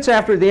 30 minutes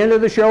after the end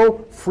of the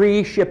show,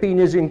 free shipping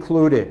is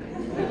included.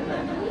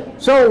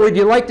 So would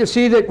you like to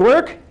see that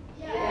work?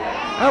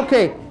 Yeah.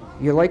 Okay.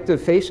 You like the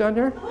face on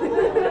there?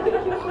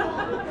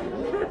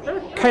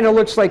 Kind of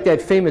looks like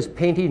that famous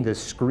painting, The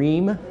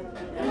Scream.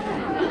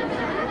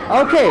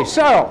 Okay,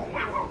 so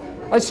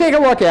let's take a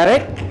look at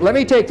it. Let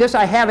me take this.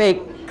 I have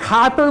a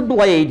copper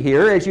blade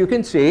here, as you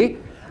can see.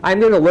 I'm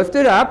going to lift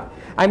it up.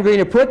 I'm going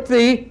to put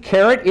the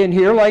carrot in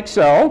here like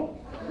so.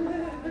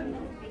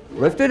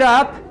 Lift it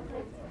up.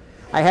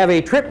 I have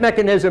a trip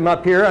mechanism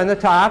up here on the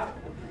top.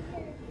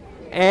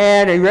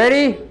 And are you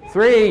ready?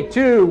 3,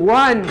 2,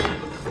 1.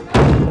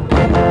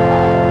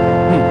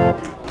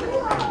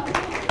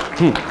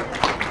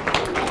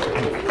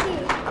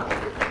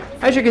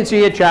 As you can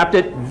see, it chopped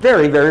it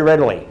very, very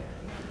readily.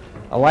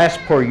 Alas,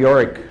 poor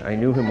Yorick. I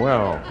knew him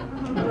well.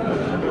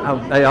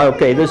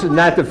 Okay, this is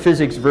not the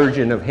physics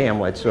version of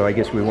Hamlet, so I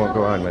guess we won't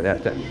go on with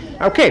that then.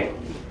 Okay.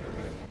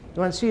 You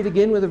want to see it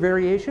again with a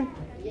variation?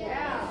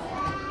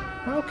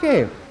 Yeah.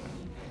 Okay.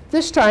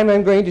 This time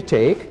I'm going to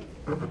take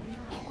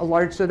a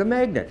large set of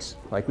magnets,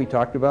 like we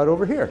talked about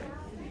over here.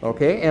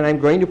 Okay, and I'm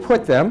going to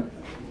put them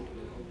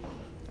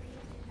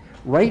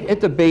right at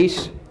the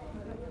base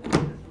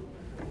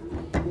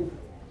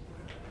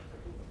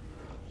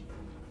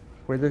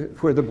where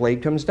the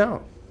blade comes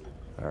down.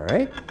 All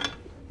right.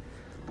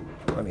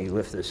 Let me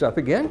lift this up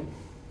again.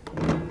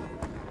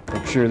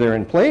 Make sure they're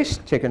in place.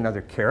 Take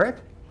another carrot.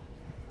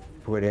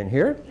 Put it in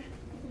here.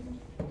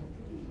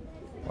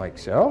 Like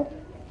so.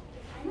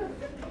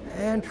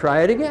 And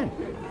try it again.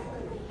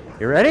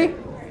 You ready?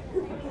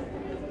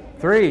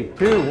 3,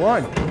 2,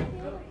 1.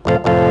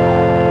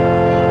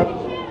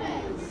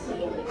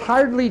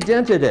 Hardly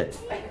dented it.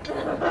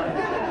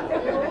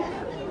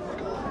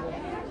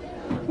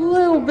 A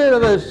little bit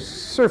of a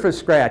surface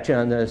scratch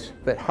on this,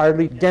 but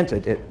hardly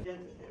dented it.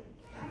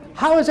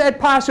 How is that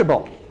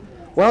possible?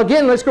 Well,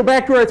 again, let's go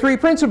back to our three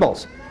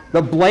principles.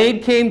 The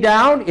blade came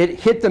down, it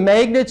hit the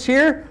magnets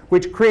here,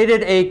 which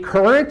created a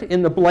current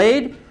in the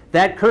blade.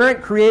 That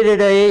current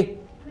created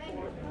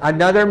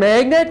another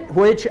magnet,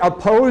 which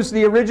opposed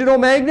the original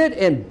magnet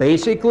and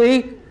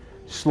basically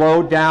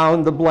slowed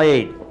down the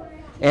blade.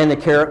 And the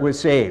carrot was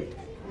saved.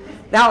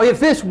 Now, if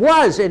this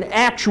was an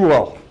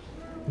actual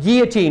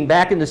guillotine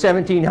back in the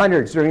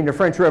 1700s during the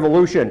French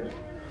Revolution,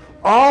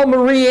 all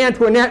Marie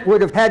Antoinette would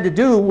have had to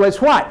do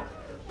was what?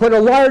 Put a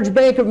large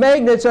bank of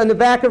magnets on the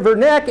back of her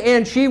neck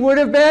and she would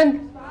have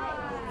been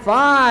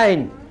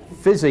fine.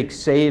 Physics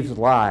saves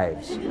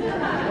lives.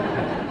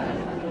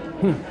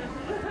 Do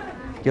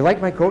you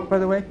like my coat, by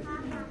the way?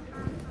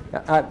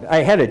 I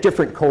had a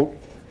different coat,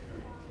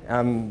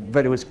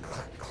 but it was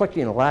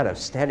collecting a lot of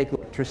static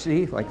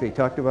electricity, like they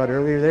talked about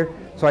earlier there.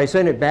 So I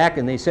sent it back,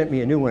 and they sent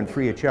me a new one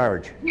free of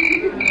charge.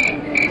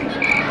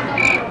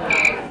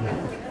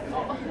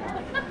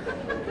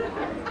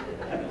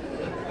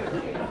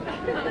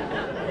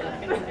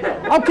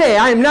 Okay,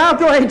 I'm now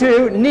going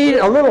to need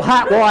a little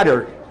hot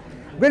water.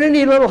 I'm going to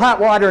need a little hot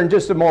water in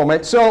just a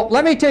moment. So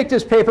let me take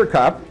this paper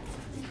cup,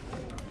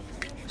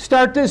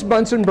 start this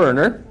Bunsen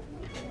burner.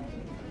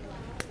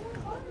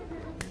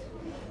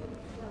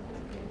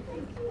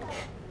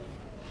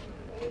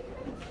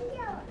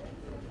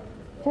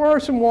 pour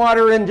some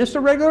water in just a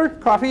regular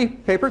coffee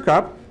paper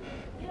cup,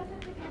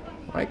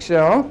 like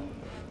so.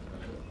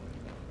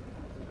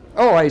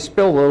 Oh, I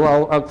spilled a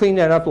little. I'll clean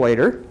that up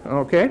later.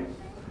 Okay.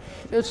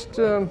 Just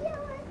a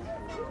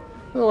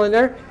little in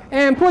there.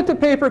 And put the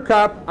paper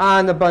cup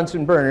on the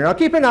Bunsen burner. Now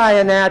keep an eye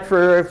on that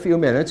for a few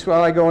minutes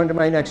while I go into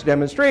my next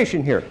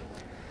demonstration here.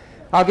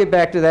 I'll get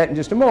back to that in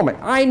just a moment.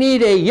 I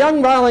need a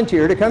young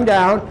volunteer to come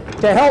down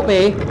to help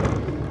me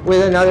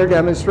with another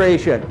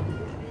demonstration.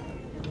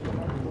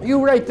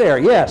 You right there,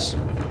 yes.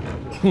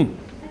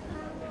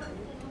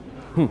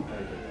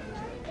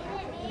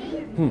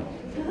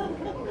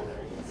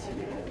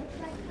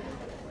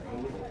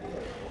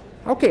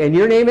 Okay, and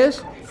your name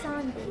is?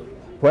 Sandri.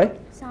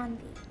 What? Sandri.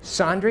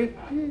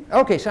 Sandri?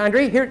 Okay,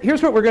 Sandri,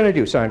 here's what we're going to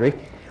do, Sandri.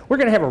 We're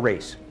going to have a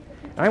race.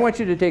 I want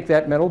you to take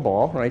that metal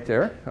ball right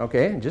there,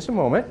 okay, in just a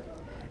moment.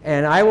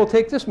 And I will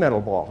take this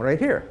metal ball right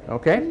here,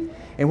 okay?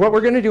 And what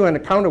we're going to do on the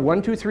count of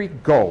 1, 2, 3,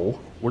 go,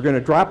 we're going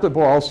to drop the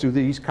balls through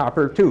these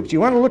copper tubes. You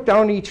want to look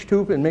down each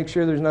tube and make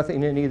sure there's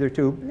nothing in either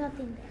tube?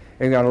 Nothing.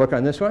 And you want to look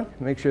on this one,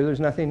 make sure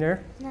there's nothing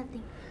there?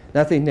 Nothing.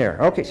 Nothing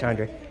there. Okay,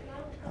 Sandri.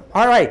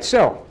 All right,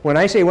 so when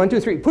I say 1, 2,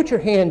 3, put your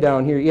hand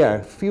down here, yeah,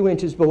 a few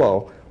inches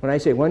below. When I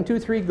say 1, 2,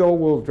 3, go,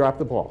 we'll drop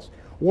the balls.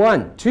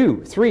 1,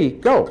 2, 3,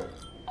 go.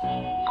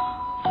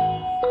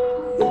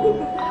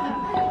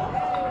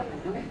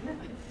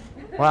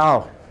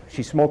 Wow,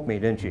 she smoked me,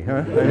 didn't she,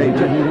 huh?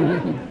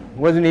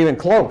 Wasn't even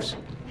close.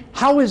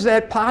 How is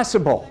that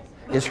possible?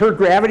 Is her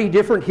gravity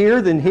different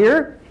here than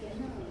here?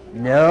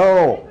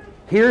 No.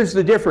 Here's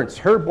the difference.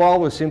 Her ball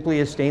was simply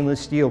a stainless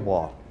steel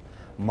ball.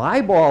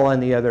 My ball, on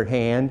the other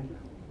hand,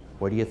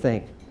 what do you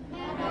think?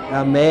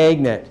 A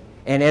magnet.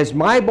 And as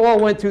my ball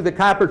went through the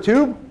copper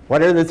tube,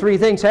 what are the three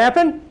things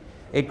happen?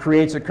 It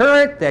creates a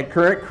current. That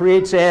current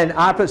creates an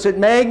opposite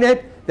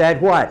magnet.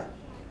 That what?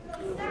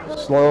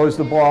 Slows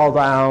the ball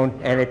down,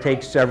 and it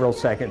takes several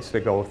seconds to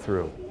go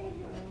through.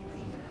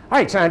 All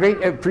right,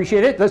 Sandri,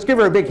 appreciate it. Let's give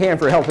her a big hand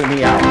for helping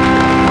me out.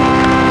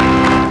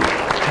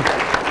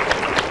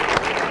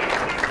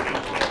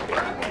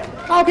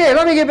 Okay,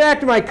 let me get back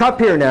to my cup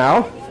here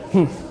now.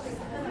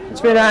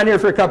 It's been on here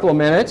for a couple of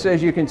minutes,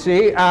 as you can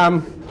see.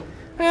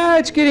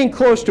 It's getting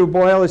close to a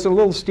boil. There's a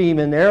little steam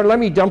in there. Let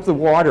me dump the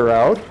water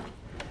out,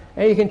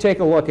 and you can take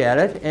a look at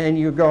it, and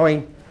you're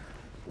going,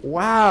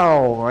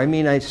 wow. I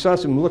mean, I saw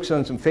some looks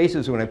on some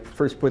faces when I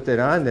first put that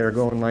on there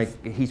going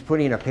like, he's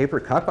putting a paper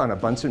cup on a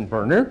Bunsen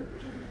burner.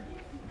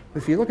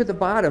 If you look at the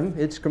bottom,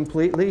 it's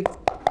completely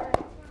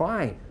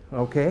fine,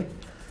 okay?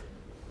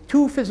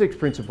 Two physics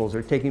principles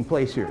are taking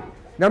place here.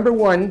 Number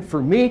one,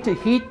 for me to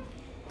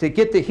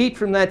get the heat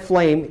from that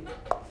flame,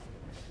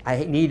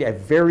 I need a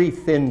very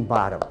thin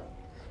bottom.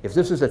 If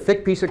this was a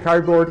thick piece of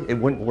cardboard, it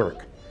wouldn't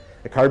work.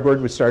 The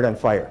cardboard would start on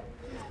fire.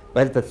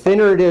 But the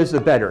thinner it is, the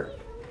better.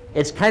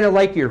 It's kind of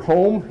like your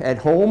home, at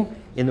home,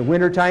 in the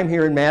wintertime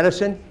here in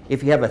Madison.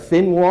 If you have a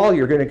thin wall,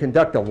 you're going to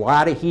conduct a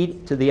lot of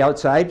heat to the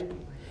outside.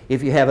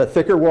 If you have a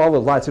thicker wall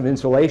with lots of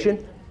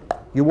insulation,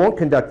 you won't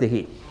conduct the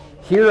heat.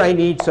 Here I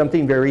need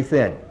something very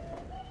thin.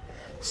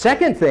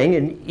 Second thing,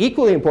 and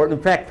equally important,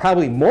 in fact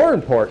probably more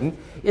important,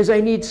 is I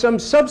need some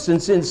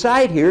substance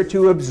inside here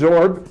to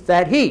absorb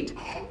that heat.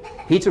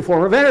 Heat's a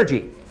form of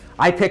energy.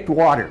 I picked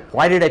water.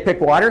 Why did I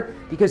pick water?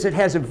 Because it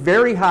has a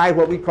very high,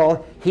 what we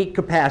call heat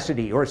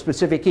capacity, or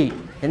specific heat.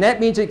 And that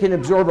means it can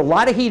absorb a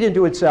lot of heat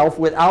into itself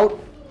without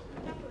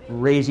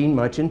raising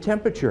much in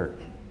temperature.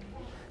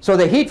 So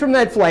the heat from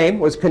that flame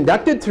was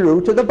conducted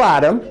through to the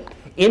bottom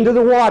into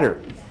the water.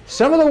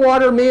 Some of the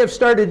water may have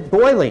started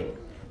boiling.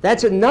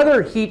 That's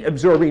another heat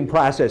absorbing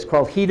process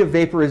called heat of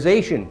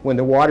vaporization, when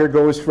the water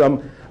goes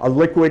from a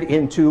liquid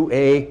into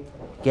a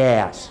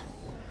gas.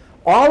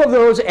 All of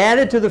those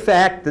added to the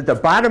fact that the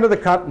bottom of the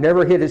cup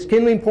never hit its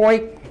kindling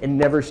point and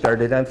never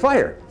started on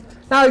fire.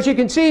 Now, as you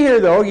can see here,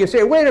 though, you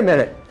say, wait a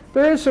minute,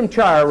 there is some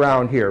char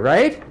around here,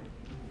 right?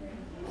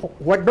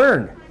 What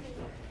burned?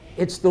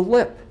 It's the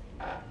lip.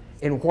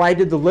 And why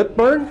did the lip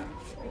burn?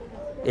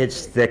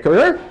 It's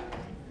thicker,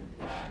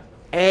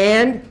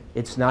 and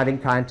it's not in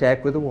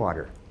contact with the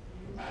water.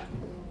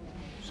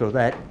 So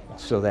that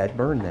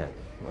burned then.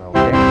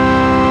 Okay.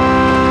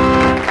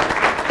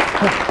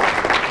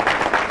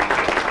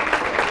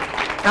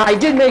 Now, I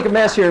did make a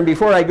mess here, and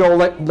before I go,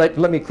 let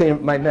me clean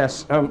up my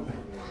mess.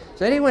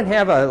 Does anyone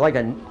have like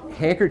a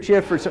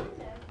handkerchief or something?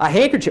 A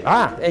handkerchief.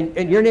 Ah,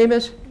 and your name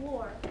is?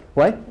 Lore.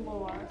 What?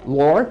 Lore.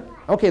 Lore?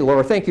 Okay,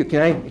 Laura, thank you.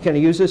 Can I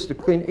use this to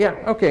clean? Yeah,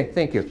 okay,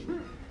 thank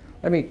you.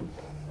 Let me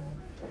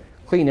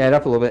clean that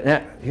up a little bit.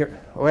 Now, here,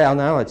 well,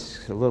 now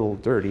it's a little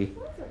dirty.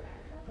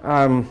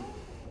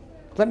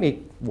 Let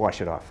me wash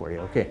it off for you,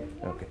 okay?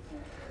 Okay.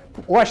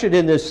 Wash it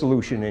in this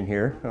solution in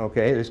here,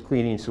 okay, this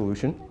cleaning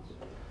solution.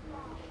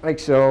 Like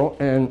so,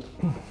 and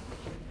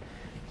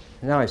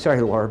now I'm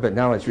sorry, Laura, but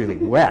now it's really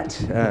wet.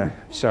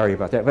 Sorry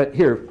about that, but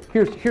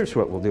here's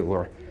what we'll do,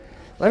 Laura.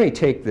 Let me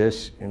take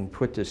this and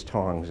put this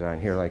tongs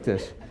on here like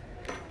this.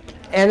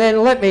 And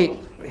then let me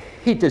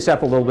heat this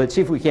up a little bit,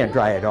 see if we can't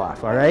dry it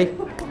off, all right?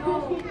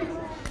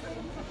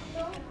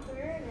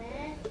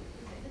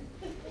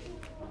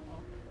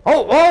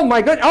 Oh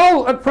my goodness.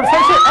 Oh, Professor.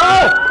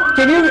 Oh,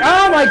 can you?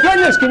 Oh my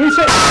goodness. Can you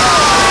say?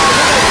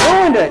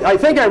 I ruined it. I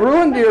think I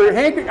ruined your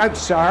handkerchief. I'm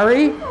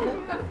sorry.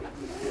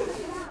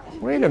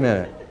 Wait a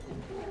minute.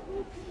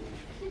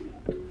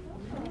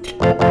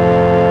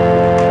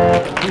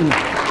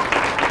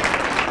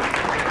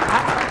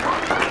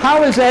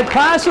 How is that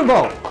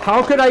possible?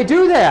 How could I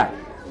do that?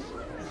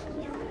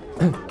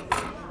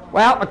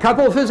 Well, a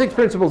couple of physics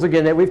principles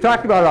again that we've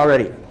talked about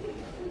already.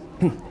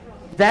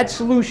 That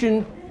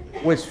solution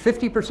was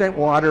 50%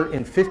 water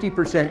and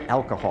 50%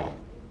 alcohol.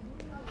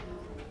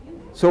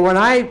 So when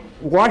I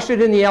washed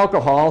it in the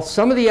alcohol,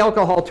 some of the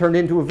alcohol turned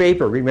into a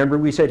vapor. Remember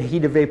we said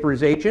heat of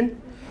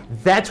vaporization?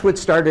 That's what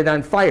started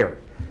on fire.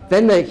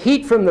 Then the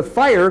heat from the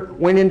fire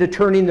went into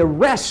turning the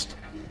rest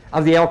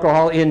of the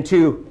alcohol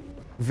into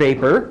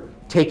vapor,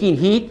 taking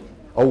heat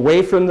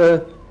away from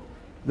the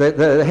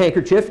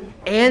handkerchief,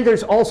 and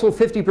there's also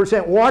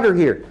 50% water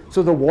here.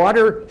 So the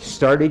water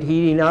started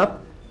heating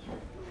up,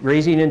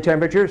 raising in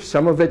temperature.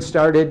 Some of it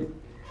started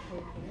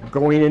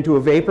going into a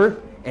vapor,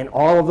 and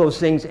all of those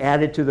things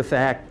added to the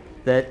fact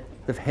that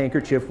the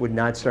handkerchief would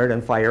not start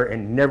on fire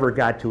and never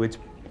got to its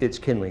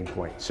kindling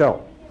point.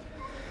 So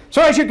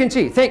as you can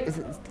see,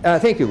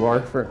 thank you,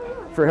 Laura,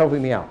 for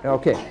helping me out.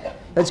 Okay,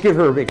 let's give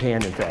her a big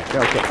hand, in fact.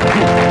 Okay.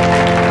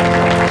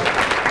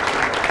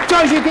 So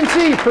as you can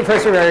see,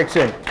 Professor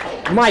Erickson,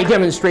 my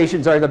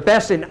demonstrations are the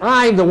best, and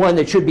I'm the one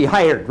that should be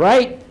hired,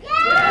 right?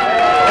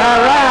 Yeah!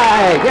 All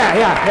right,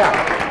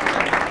 yeah.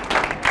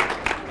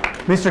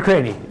 Mr.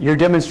 Craney, your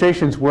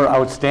demonstrations were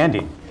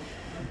outstanding,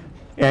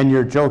 and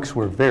your jokes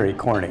were very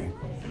corny.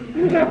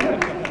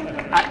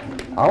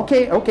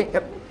 Okay,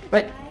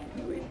 but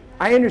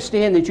I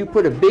understand that you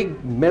put a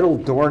big metal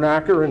door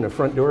knocker in the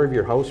front door of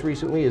your house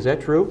recently. Is that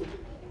true?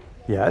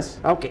 Yes.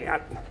 Okay,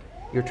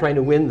 you're trying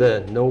to win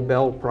the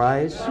Nobel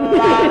Prize? Okay,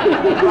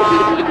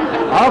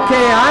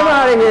 I'm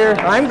out of here.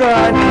 I'm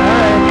gone. All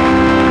right.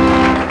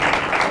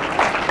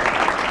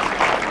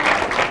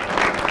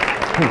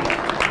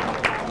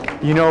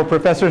 You know,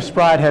 Professor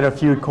Sprott had a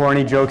few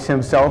corny jokes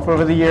himself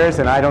over the years,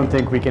 and I don't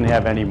think we can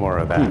have any more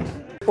of that.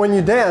 When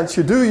you dance,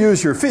 you do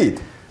use your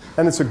feet,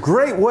 and it's a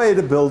great way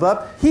to build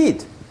up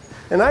heat.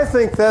 And I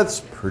think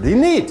that's pretty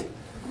neat.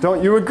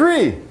 Don't you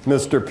agree,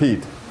 Mr.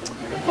 Pete?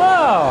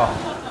 Wow!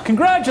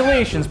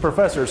 Congratulations,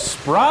 Professor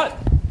Sprott.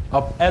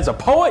 As a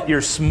poet,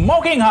 you're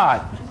smoking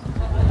hot.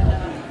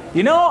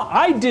 You know,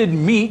 I did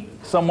meet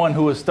someone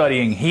who was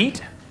studying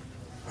heat.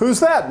 Who's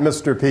that,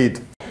 Mr.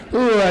 Pete?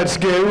 Let's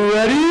get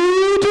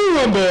ready to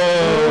rumble.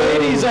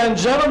 Ladies and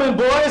gentlemen,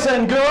 boys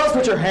and girls,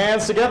 put your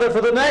hands together for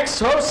the next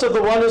hosts of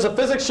the Wonders of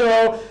Physics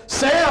show,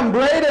 Sam,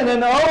 Braden,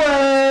 and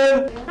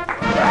Owen.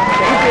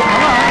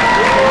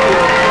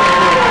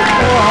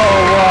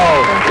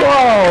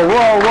 Whoa.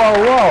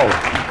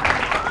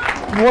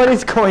 What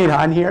is going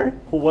on here?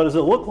 Well, what does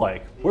it look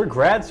like? We're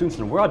grad students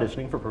and we're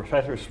auditioning for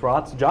Professor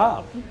Sprott's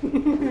job.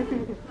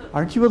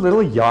 Aren't you a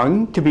little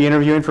young to be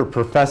interviewing for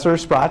Professor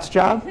Sprott's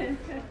job?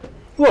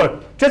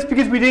 Look, just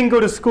because we didn't go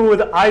to school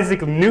with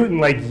Isaac Newton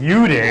like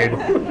you did,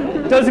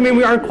 doesn't mean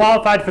we aren't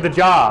qualified for the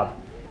job.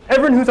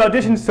 Everyone who's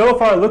auditioned so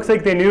far looks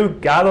like they knew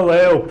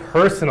Galileo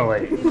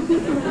personally.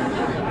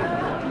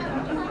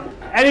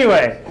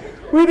 Anyway,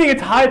 we think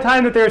it's high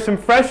time that there are some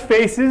fresh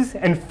faces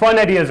and fun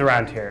ideas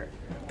around here.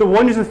 The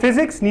Wonders of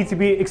Physics need to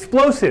be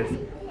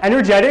explosive,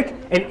 energetic,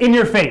 and in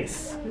your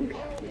face.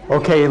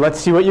 Okay, let's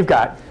see what you've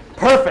got.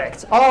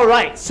 Perfect. All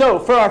right, so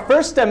for our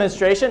first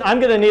demonstration, I'm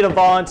going to need a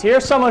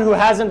volunteer, someone who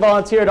hasn't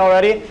volunteered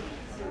already.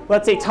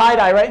 Let's see,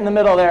 tie-dye right in the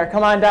middle there.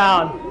 Come on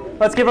down.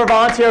 Let's give our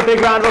volunteer a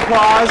big round of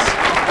applause.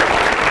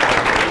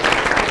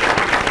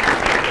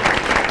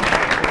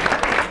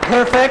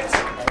 Perfect.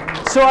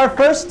 So our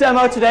first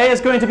demo today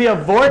is going to be a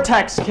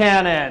vortex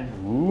cannon.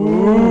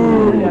 Ooh.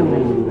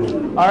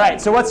 All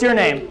right, so what's your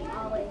name?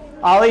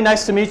 Ollie,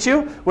 nice to meet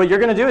you. What you're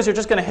going to do is you're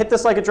just going to hit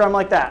this like a drum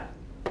like that.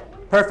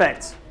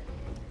 Perfect.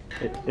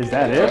 Is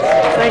that it?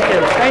 Thank you.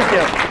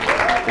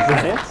 Is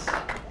that it?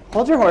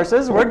 Hold your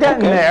horses. We're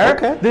getting there.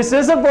 Okay. This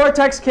is a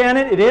vortex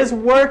cannon. It is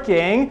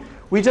working.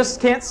 We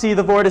just can't see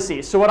the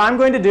vortices. So what I'm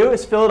going to do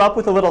is fill it up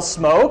with a little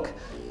smoke,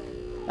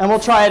 and we'll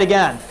try it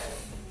again.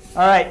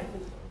 All right.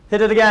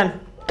 Hit it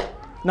again.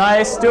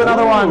 Nice. Do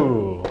another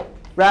one.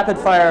 Rapid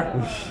fire.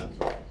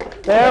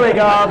 There we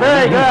go.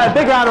 Very good.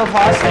 Big round of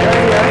applause.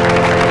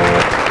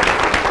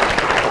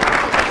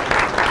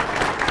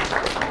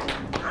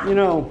 You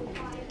know,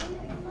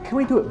 can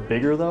we do it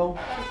bigger, though?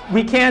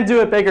 We can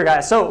do it bigger,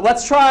 guys. So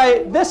let's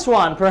try this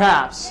one,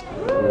 perhaps.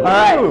 All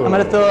right. I'm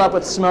going to fill it up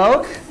with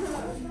smoke.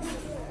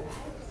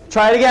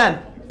 Try it again.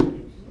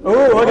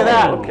 Ooh, look at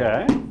that.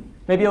 Okay.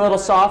 Maybe a little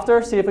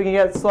softer. See if we can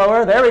get it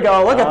slower. There we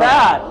go. Look at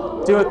that.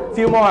 Do a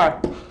few more.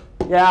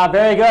 Yeah,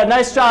 very good.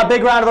 Nice job.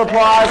 Big round of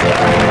applause.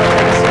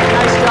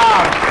 Nice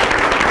job.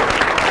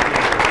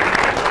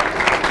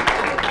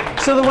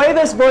 So the way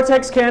this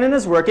vortex cannon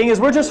is working is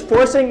we're just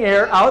forcing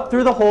air out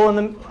through the hole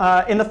in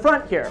the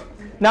front here.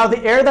 Now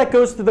the air that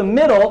goes through the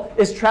middle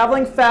is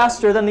traveling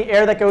faster than the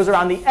air that goes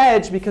around the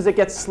edge because it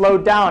gets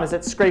slowed down as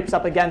it scrapes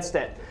up against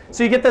it.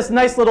 So you get this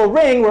nice little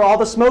ring where all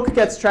the smoke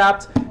gets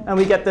trapped, and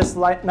we get this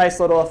nice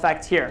little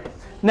effect here.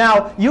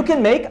 Now, you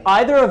can make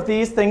either of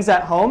these things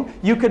at home.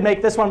 You could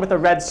make this one with a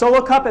red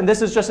Solo cup, and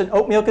this is just an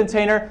oatmeal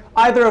container,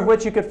 either of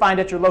which you could find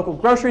at your local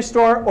grocery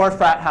store or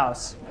frat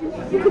house.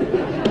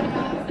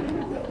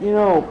 You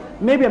know,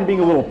 maybe I'm being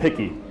a little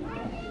picky,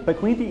 but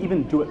can we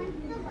even do it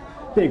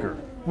bigger?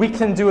 We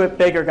can do it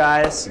bigger,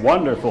 guys.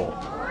 Wonderful.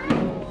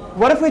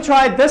 What if we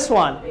tried this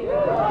one?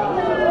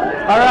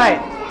 All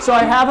right, so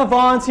I have a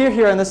volunteer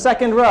here in the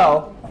second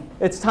row.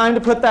 It's time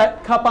to put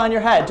that cup on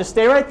your head. Just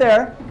stay right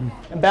there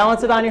and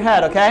balance it on your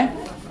head, okay?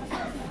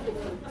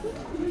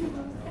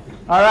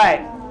 All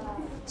right,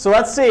 so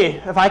let's see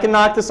if I can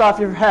knock this off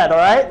your head, all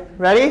right?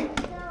 Ready?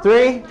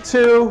 3,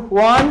 2,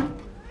 1.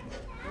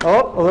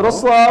 Oh, a little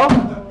slow.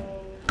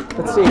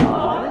 Let's see.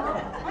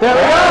 There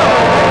we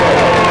go.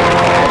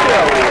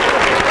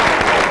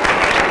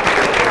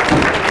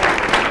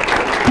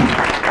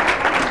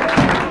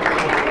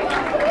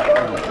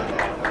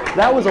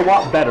 That was a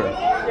lot better,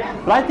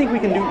 but I think we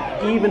can do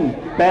even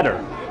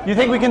better. You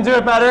think we can do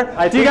it better?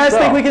 Do you guys so.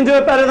 think we can do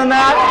it better than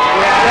that?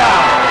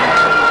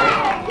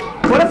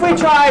 Yeah. What if we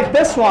tried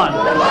this one?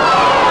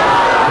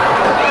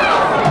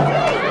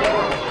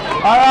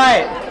 All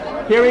right,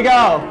 here we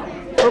go.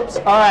 Oops,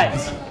 all right.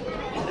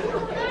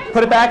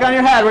 Put it back on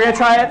your head. We're going to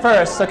try it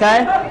first,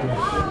 okay?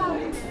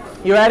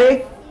 You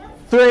ready?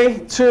 3,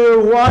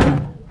 2,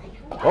 1.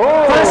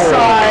 Oh. First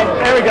try.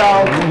 There we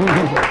go.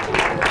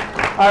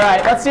 All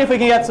right, let's see if we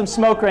can get some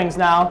smoke rings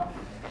now,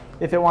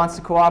 if it wants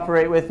to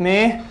cooperate with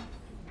me.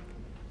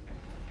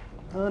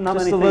 Not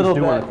Just many a little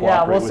things do want bit. to Yeah,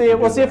 cooperate we'll see.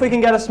 We'll see if we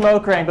can get a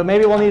smoke ring, but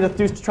maybe we'll need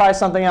to try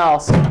something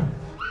else.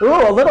 Ooh,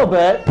 a little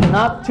bit,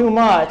 not too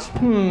much.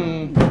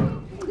 You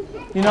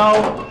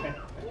know,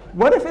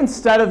 what if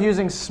instead of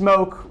using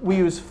smoke, we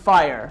use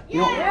fire?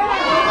 You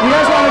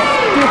guys want to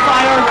do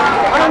fire?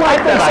 I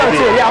think so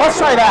too. Yeah, let's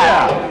try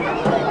that.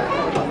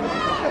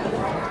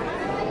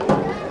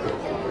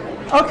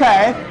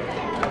 Okay.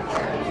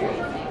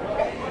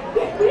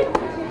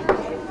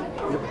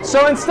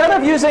 So instead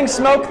of using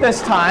smoke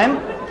this time,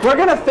 we're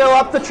going to fill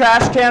up the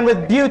trash can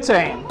with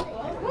butane.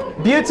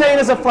 Butane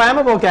is a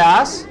flammable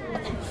gas,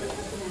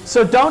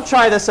 so don't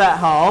try this at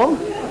home.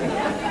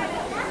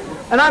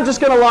 And I'm just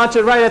going to launch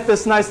it right at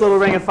this nice little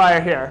ring of fire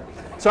here.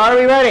 So are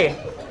we ready?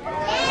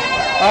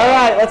 All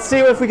right, let's see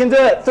if we can do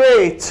it.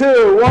 3,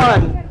 2,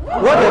 1.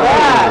 Look at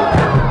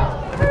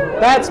that.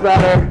 That's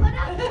better.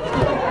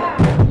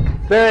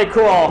 Very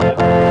cool.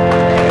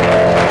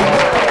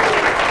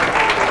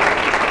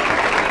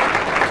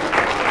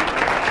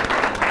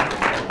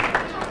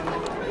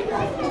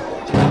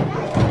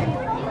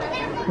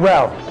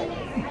 Well,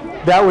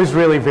 that was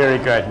really very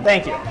good.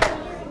 Thank you.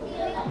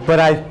 But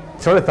I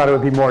sort of thought it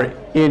would be more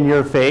in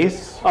your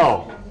face.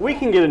 Oh, we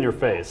can get in your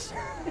face.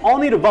 I'll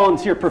need a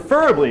volunteer,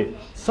 preferably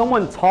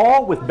someone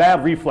tall with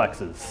bad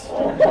reflexes.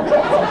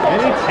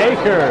 Any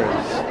takers?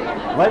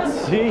 Let's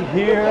see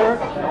here.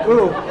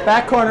 Ooh,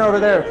 back corner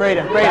over there,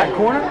 Braden. Back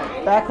corner?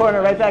 Back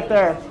corner, right back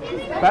there.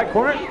 Back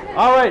corner?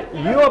 All right,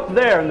 you up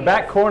there in the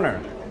back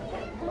corner.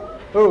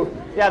 Ooh,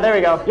 yeah, there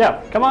we go.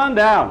 Yeah, come on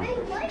down.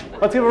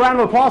 Let's give a round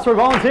of applause for a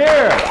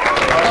volunteer.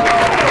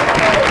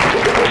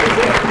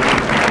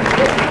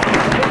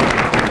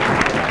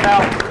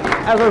 Now,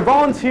 as our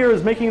volunteer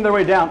is making their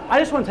way down, I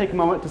just want to take a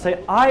moment to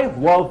say I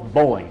love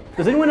bowling.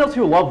 Does anyone else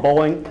who love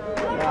bowling?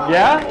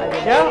 Yeah?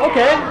 Yeah?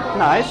 Okay.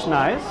 Nice,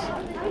 nice.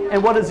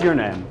 And what is your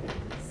name?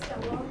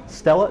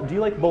 Stella, do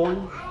you like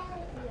bowling?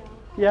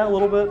 Yeah, a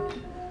little bit.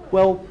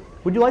 Well,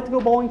 would you like to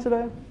go bowling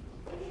today?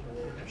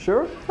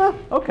 Sure? Huh,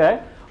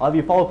 okay. I'll have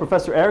you follow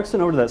Professor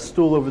Erickson over to that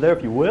stool over there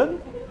if you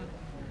would.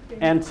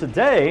 And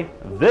today,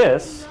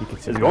 this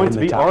is going to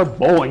be our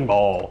bowling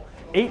ball.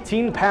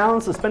 18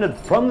 pounds suspended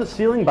from the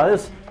ceiling by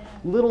this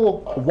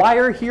little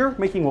wire here,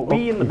 making what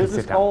we in the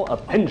business call a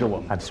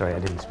pendulum. I'm sorry, I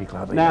didn't speak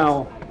loudly.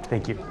 Now,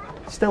 thank you.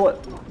 Stella,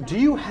 do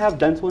you have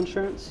dental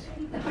insurance?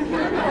 You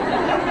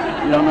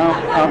don't know?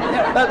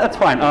 Yeah, that's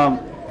fine.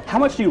 How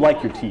much do you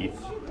like your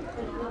teeth?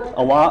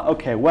 A lot?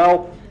 Okay,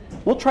 well,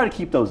 we'll try to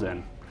keep those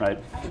in, right?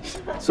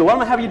 So what I'm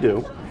going to have you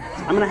do,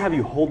 I'm going to have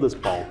you hold this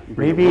ball.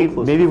 Maybe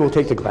we'll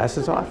take the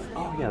glasses off?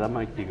 Oh, yeah, that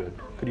might be good.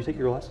 Could you take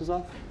your glasses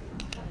off?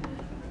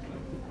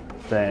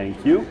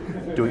 Thank you.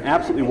 Doing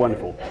absolutely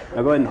wonderful.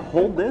 Now go ahead and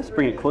hold this,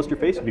 bring it close to your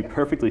face, you'll be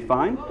perfectly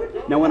fine.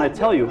 Now when I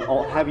tell you,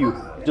 I'll have you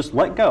just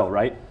let go,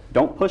 right?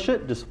 Don't push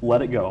it, just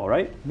let it go, all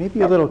right?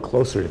 Maybe a little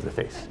closer to the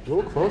face. A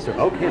little closer.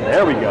 Okay,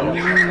 there we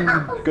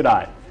go. Good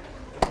eye.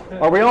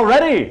 Are we all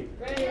ready?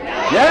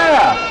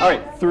 Yeah! All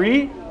right,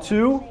 3,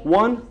 2,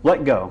 1,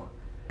 let go.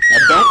 Now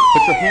don't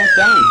put your hands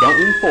down and don't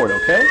lean forward,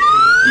 okay?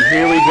 And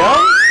here we go.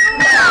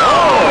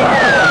 Oh!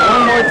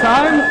 One more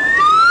time.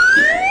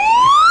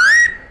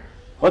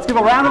 Let's give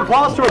a round of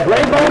applause to our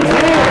brave volunteer.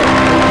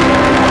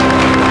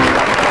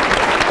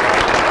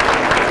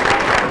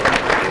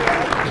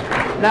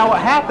 Now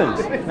what happens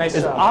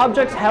is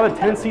objects have a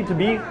tendency to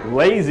be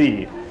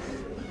lazy,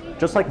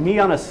 just like me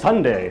on a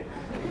Sunday.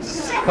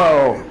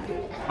 So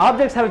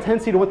objects have a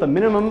tendency to want the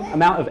minimum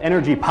amount of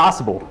energy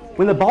possible.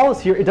 When the ball is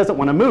here, it doesn't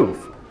want to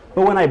move.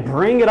 But when I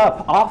bring it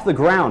up off the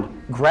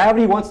ground,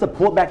 gravity wants to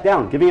pull it back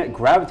down, giving it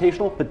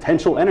gravitational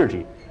potential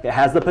energy. It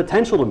has the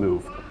potential to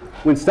move.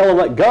 When Stella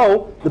let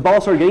go, the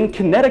ball started getting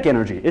kinetic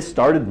energy. It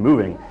started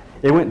moving.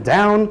 It went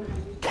down,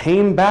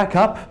 came back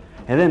up,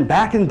 and then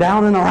back and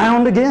down and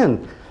around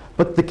again.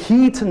 But the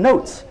key to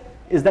note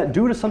is that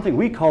due to something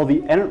we call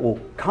the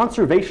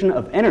conservation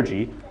of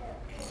energy,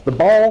 the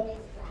ball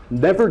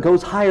never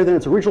goes higher than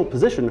its original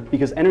position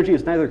because energy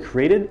is neither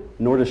created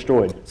nor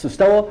destroyed. So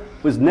Stella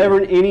was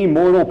never in any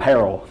mortal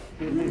peril.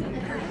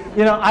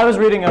 You know, I was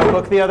reading a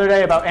book the other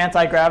day about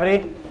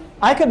anti-gravity.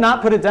 I could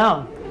not put it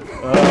down.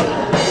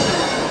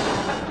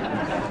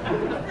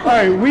 All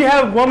right, we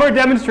have one more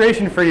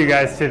demonstration for you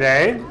guys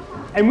today.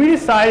 And we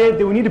decided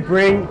that we need to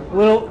bring a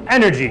little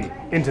energy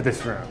into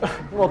this room.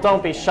 Well,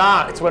 don't be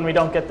shocked when we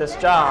don't get this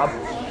job.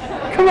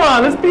 Come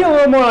on, let's be a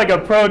little more like a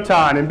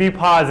proton and be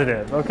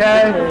positive,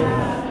 okay?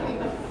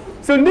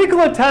 So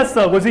Nikola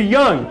Tesla was a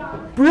young,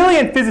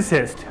 brilliant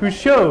physicist who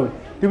showed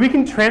that we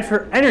can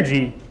transfer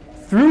energy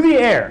through the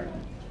air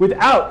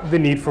without the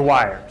need for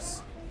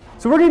wires.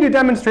 So we're going to do a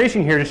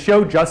demonstration here to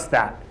show just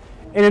that.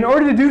 And in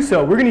order to do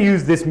so, we're going to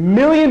use this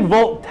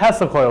 1,000,000-volt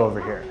Tesla coil over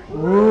here.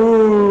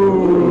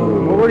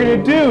 Ooh. What we're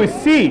going to do is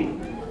see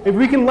if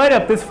we can light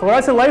up this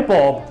fluorescent light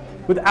bulb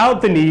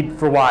without the need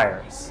for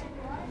wires.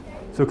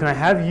 So can I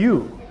have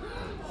you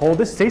hold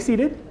this, stay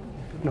seated,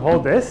 and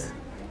hold this.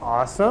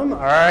 Awesome, all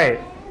right.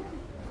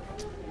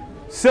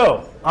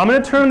 So I'm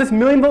going to turn this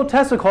 1,000,000-volt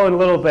Tesla coil in a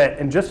little bit,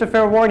 and just a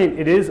fair warning,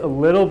 it is a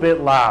little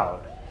bit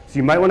loud. So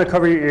you might want to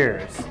cover your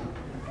ears.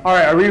 All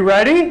right, are we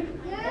ready?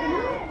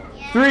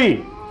 Yeah.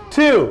 3,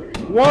 2,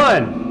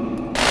 1.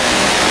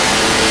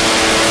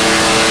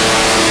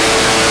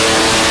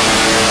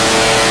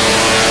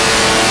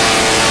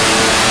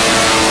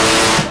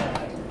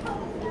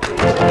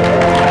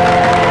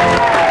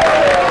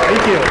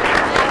 Thank you.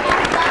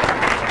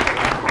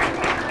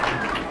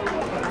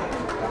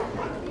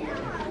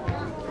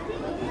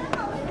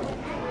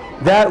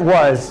 That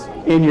was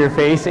in your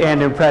face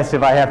and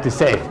impressive, I have to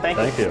say.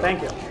 Thank you.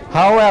 Thank you.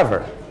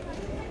 However,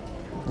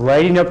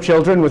 lighting up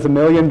children with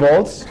 1,000,000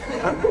 volts,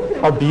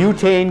 a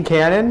butane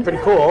cannon, pretty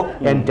cool,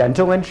 and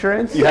dental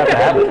insurance, you have to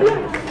have it.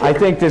 I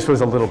think this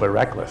was a little bit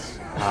reckless.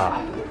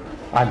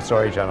 I'm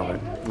sorry, gentlemen.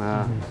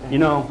 You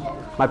know,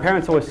 my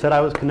parents always said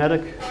I was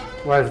kinetic.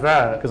 Why is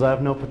that? Because I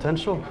have no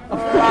potential. Okay,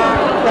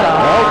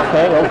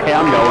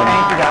 I'm going.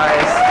 Thank you,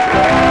 guys.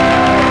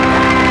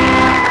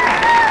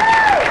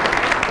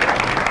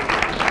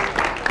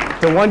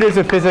 The Wonders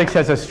of Physics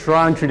has a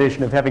strong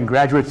tradition of having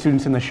graduate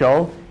students in the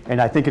show,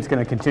 and I think it's going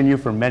to continue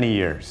for many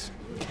years.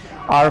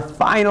 Our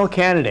final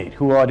candidate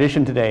who will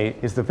audition today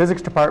is the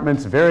Physics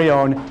Department's very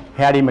own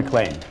Hattie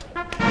McLean.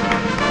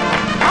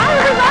 Hi,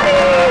 everybody!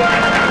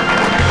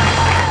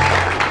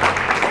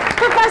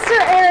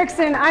 Professor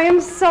Erickson, I am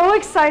so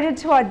excited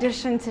to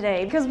audition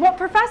today because what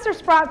Professor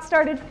Sprott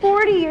started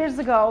 40 years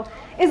ago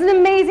is an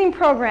amazing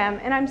program,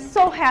 and I'm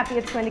so happy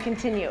it's going to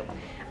continue.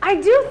 I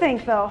do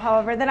think, though,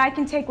 however, that I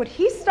can take what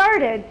he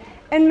started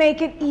and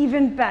make it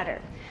even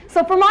better.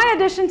 So for my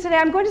audition today,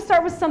 I'm going to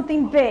start with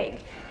something big.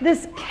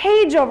 This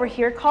cage over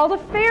here called a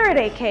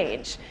Faraday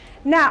cage.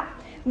 Now,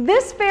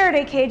 this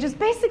Faraday cage is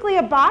basically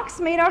a box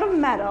made out of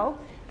metal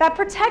that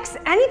protects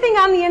anything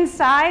on the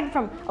inside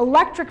from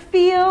electric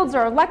fields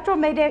or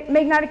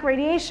electromagnetic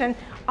radiation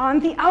on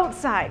the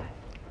outside.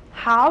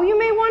 How, you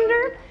may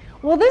wonder?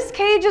 Well, this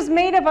cage is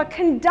made of a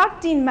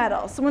conducting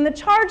metal, so when the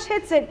charge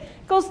hits it,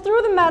 it goes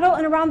through the metal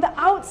and around the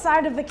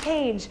outside of the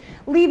cage,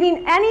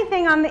 leaving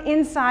anything on the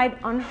inside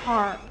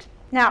unharmed.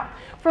 Now,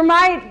 for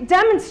my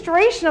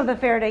demonstration of the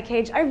Faraday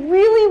cage, I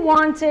really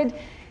wanted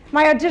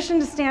my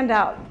audition to stand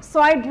out. So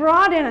I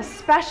brought in a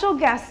special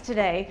guest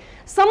today,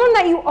 someone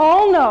that you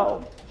all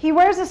know. He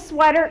wears a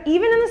sweater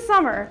even in the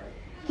summer.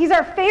 He's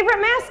our favorite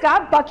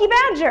mascot, Bucky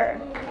Badger.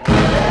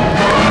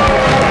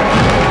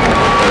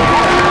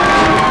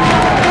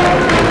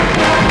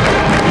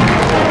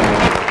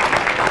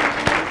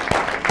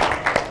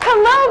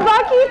 Hello,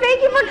 Bucky.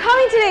 Thank you for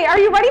coming today. Are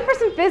you ready for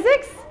some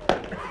physics?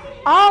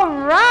 All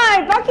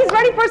right, Bucky's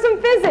ready for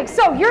some physics.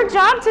 So your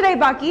job today,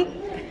 Bucky,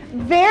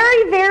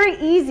 very, very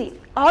easy.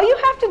 All you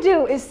have to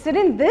do is sit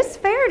in this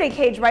Faraday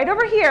cage right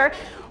over here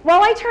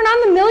while I turn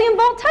on the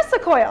 1,000,000-volt Tesla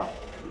coil.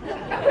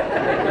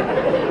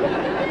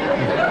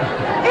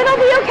 It'll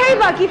be okay,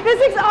 Bucky.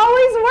 Physics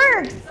always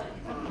works.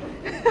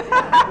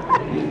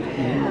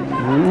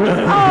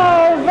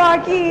 Oh,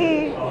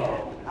 Bucky.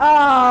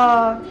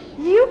 Oh,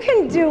 you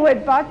can do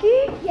it,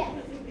 Bucky. Yes.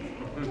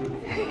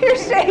 You're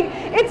shaking.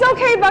 It's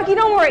okay, Bucky.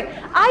 Don't worry.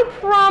 I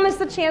promise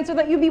the Chancellor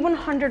that you'll be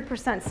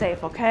 100%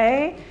 safe,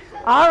 okay?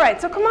 All right,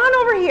 so come on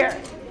over here.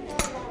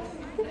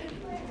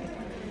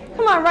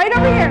 Come on, right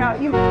over here now.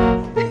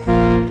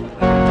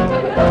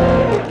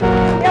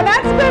 Yeah,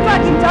 that's good,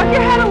 Bucky. Duck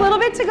your head a little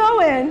bit to go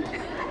in.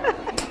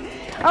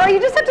 All right, you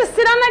just have to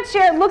sit on that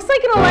chair. It looks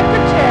like an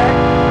electric chair.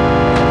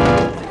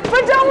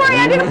 But don't worry,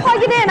 I didn't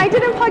plug it in. I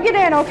didn't plug it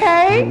in,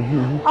 okay?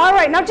 All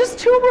right, now just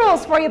 2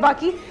 rules for you,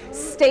 Bucky.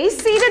 Stay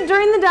seated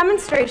during the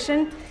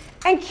demonstration,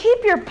 And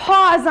keep your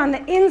paws on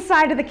the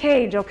inside of the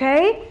cage,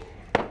 okay?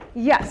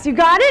 Yes, you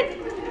got it?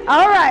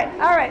 All right,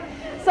 all right.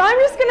 So I'm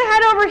just gonna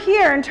head over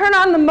here and turn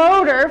on the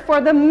motor for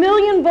the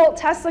 1,000,000-volt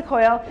Tesla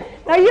coil.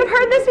 Now you've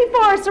heard this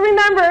before, so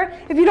remember,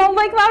 if you don't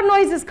like loud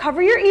noises,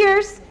 cover your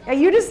ears. Yeah,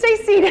 you just stay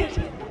seated.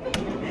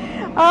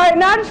 All right,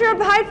 now to turn up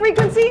the high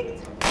frequency.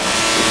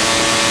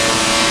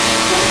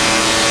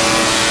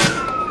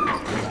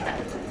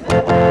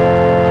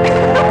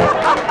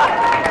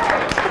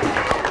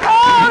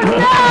 Oh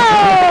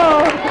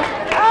no!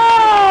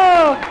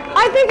 Oh,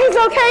 I think he's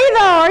okay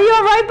though. Are you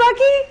all right,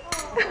 Bucky?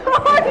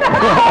 Oh no!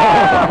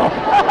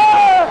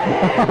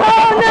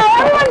 Oh no!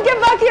 Everyone give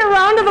Bucky a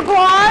round of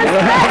applause.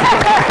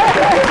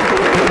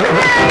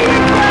 There you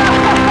go.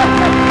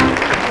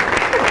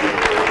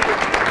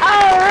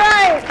 All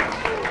right.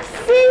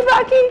 See,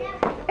 Bucky?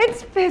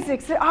 It's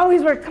physics. It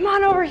always works. Come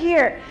on over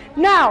here.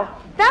 Now,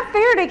 that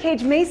Faraday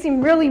cage may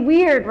seem really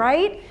weird,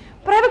 right?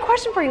 But I have a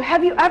question for you.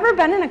 Have you ever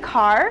been in a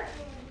car?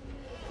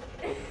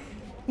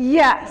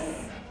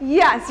 Yes.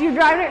 Yes, you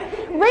drive it.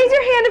 Raise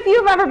your hand if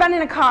you've ever been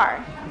in a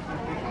car.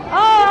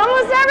 Oh,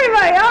 almost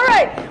everybody. All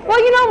right. Well,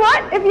 you know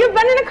what? If you've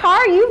been in a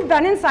car, you've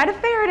been inside a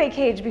Faraday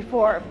cage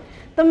before.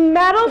 The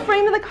metal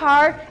frame of the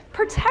car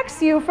protects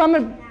you from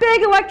a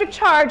big electric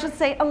charge, let's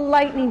say a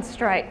lightning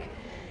strike.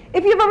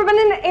 If you've ever been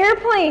in an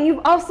airplane, you've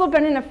also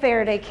been in a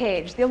Faraday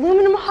cage. The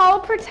aluminum hull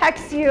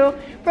protects you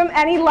from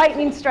any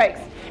lightning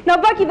strikes. Now,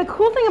 Bucky, the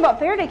cool thing about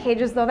Faraday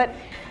cages, though, that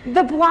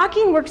the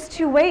blocking works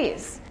two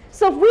ways.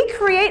 So if we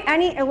create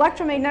any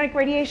electromagnetic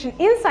radiation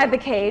inside the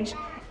cage,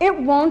 it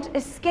won't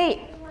escape.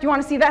 Do you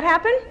want to see that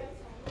happen?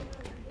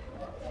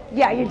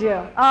 Yeah, you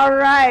do. All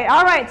right,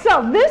 all right.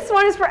 So this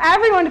one is for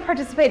everyone to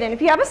participate in.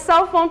 If you have a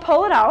cell phone,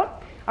 pull it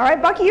out. All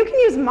right, Bucky, you can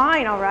use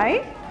mine, all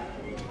right?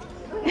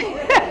 Yeah,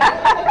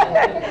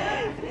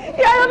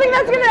 I don't think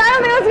that's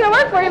gonna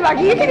work for you,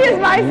 Bucky. You can use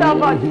my cell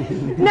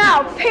phone.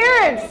 Now,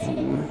 parents,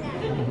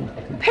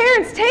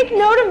 take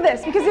note of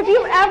this, because if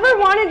you've ever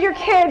wanted your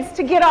kids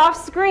to get off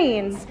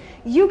screens,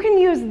 you can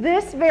use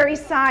this very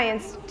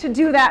science to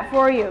do that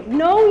for you.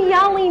 No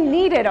yelling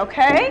needed,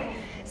 okay?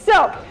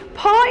 So,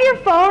 pull out your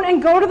phone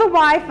and go to the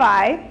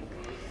Wi-Fi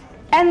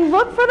and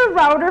look for the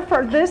router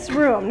for this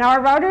room. Now,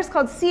 our router is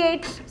called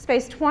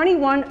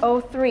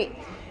CH-2103.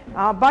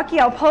 Bucky,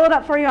 I'll pull it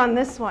up for you on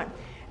this one.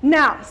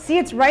 Now, see,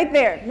 it's right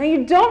there. Now,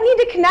 you don't need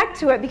to connect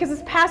to it because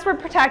it's password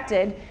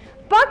protected.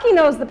 Bucky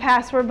knows the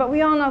password, but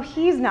we all know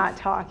he's not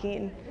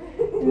talking.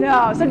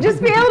 No, so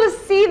just be able to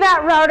see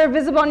that router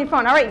visible on your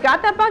phone. All right, you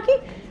got that, Bucky?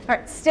 All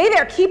right, stay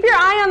there. Keep your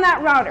eye on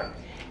that router.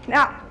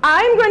 Now,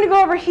 I'm going to go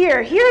over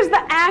here. Here's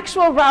the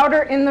actual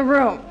router in the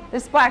room,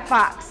 this black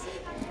box.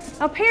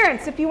 Now,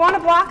 parents, if you want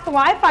to block the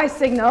Wi-Fi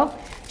signal,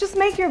 just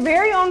make your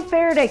very own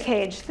Faraday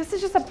cage. This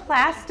is just a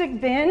plastic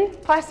bin,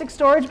 plastic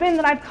storage bin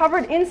that I've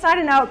covered inside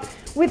and out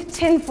with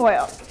tin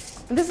foil.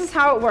 And this is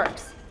how it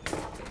works.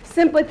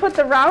 Simply put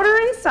the router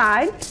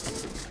inside,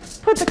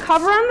 put the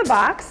cover on the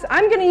box.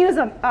 I'm going to use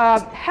a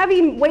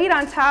heavy weight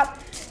on top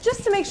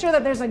just to make sure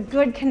that there's a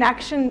good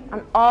connection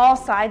on all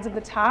sides of the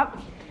top.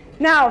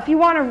 Now, if you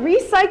want to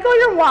recycle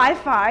your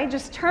Wi-Fi,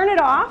 just turn it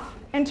off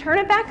and turn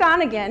it back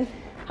on again.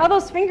 How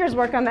those fingers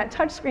work on that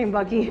touch screen,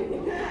 Bucky?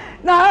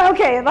 No,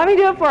 okay, let me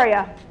do it for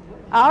you.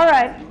 All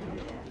right.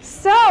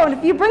 So,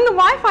 if you bring the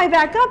Wi-Fi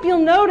back up, you'll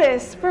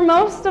notice for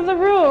most of the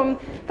room,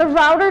 the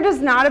router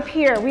does not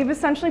appear. We've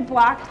essentially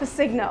blocked the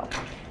signal.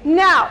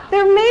 Now,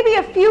 there may be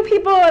a few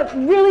people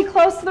really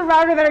close to the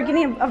router that are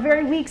getting a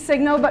very weak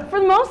signal, but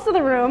for most of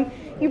the room,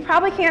 you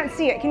probably can't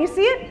see it. Can you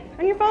see it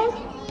on your phone?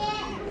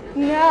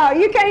 No,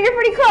 you can. You're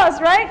pretty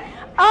close, right?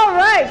 All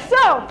right,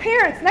 so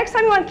parents, next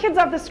time you want kids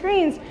off the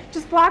screens,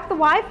 just block the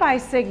Wi-Fi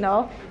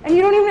signal, and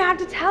you don't even have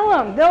to tell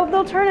them.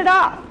 They'll turn it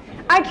off.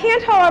 I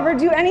can't, however,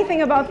 do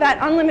anything about that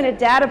unlimited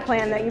data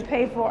plan that you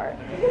pay for.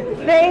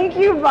 Thank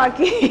you,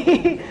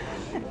 Bucky.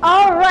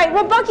 All right,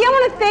 well, Bucky, I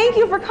want to thank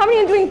you for coming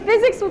and doing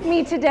physics with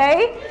me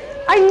today.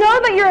 I know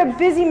that you're a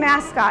busy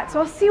mascot, so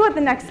I'll see you at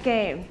the next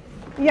game.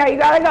 Yeah, you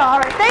gotta go. All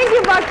right, thank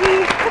you,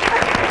 Bucky.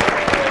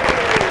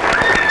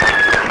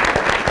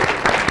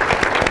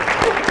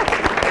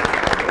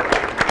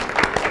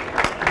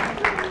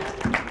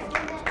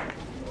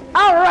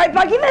 All right,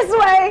 Bucky, this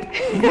way.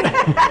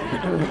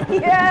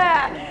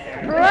 Yeah,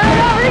 right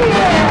over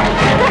here.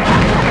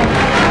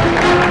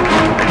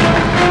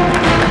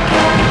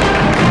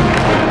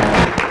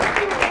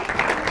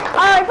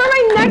 All right, for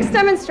my next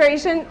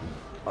demonstration,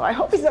 well, I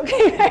hope he's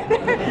okay back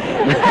there.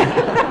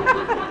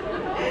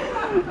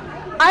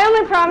 I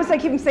only promise I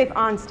keep him safe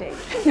on stage.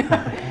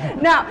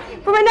 Now,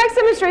 for my next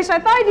demonstration, I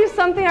thought I'd do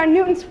something on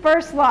Newton's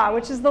first law,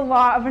 which is the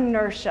law of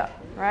inertia.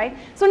 Right?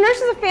 So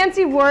inertia is a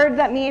fancy word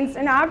that means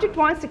an object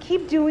wants to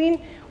keep doing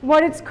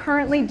what it's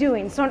currently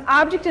doing. So an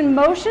object in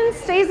motion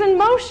stays in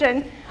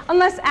motion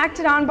unless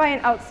acted on by an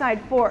outside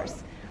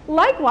force.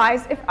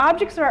 Likewise, if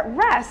objects are at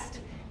rest,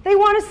 they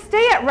want to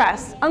stay at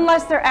rest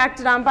unless they're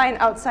acted on by an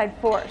outside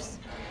force.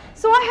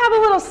 So I have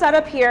a little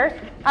setup here.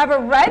 I have a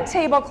red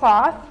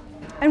tablecloth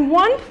and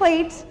one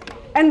plate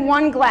and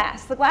one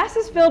glass. The glass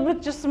is filled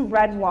with just some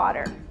red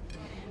water.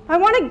 I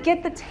want to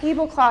get the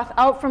tablecloth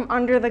out from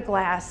under the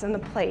glass and the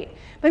plate.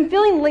 But I'm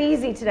feeling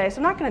lazy today, so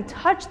I'm not going to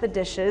touch the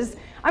dishes.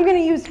 I'm going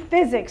to use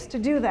physics to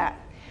do that.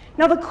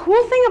 Now, the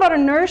cool thing about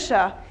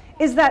inertia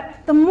is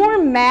that the more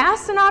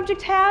mass an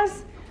object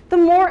has, the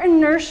more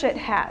inertia it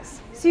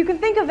has. So you can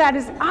think of that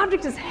as an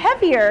object is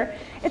heavier,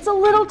 it's a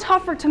little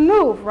tougher to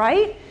move,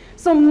 right?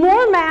 So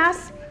more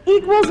mass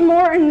equals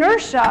more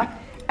inertia,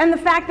 and the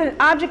fact that an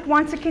object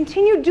wants to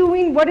continue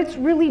doing what it's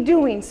really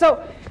doing.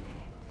 So,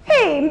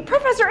 hey,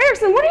 Professor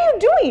Erickson, what are you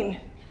doing?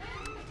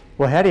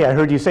 Well, Hattie, I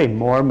heard you say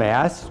more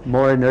mass,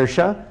 more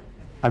inertia.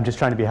 I'm just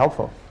trying to be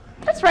helpful.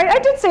 That's right, I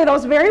did say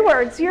those very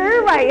words.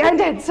 You're right, I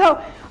did.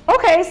 So,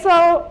 okay,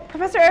 so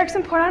Professor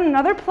Erickson put on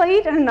another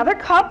plate and another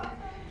cup.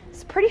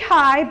 It's pretty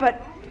high,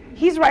 but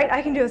he's right,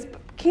 I can do this.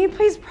 Can you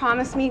please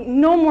promise me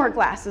no more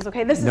glasses,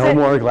 okay? This is it. No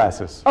more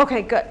glasses.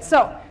 Okay, good.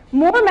 So,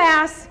 more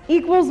mass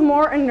equals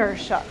more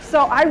inertia.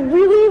 So I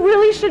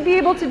really should be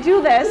able to do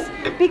this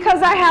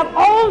because I have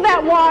all of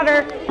that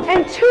water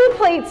and 2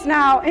 plates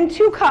now and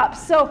 2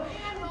 cups. So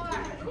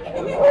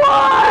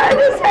what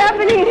is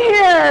happening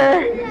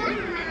here?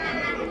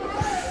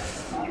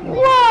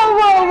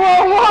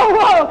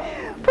 Whoa.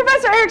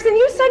 Professor Erickson,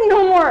 you said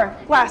no more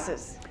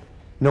glasses.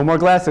 No more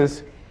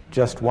glasses,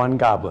 just 1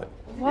 goblet.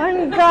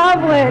 1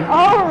 goblet,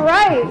 all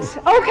right.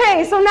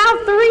 Okay, so now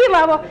 3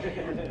 level.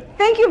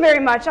 Thank you very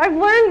much. I've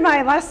learned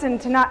my lesson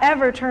to not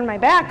ever turn my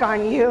back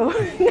on you.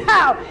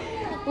 Now,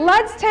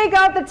 let's take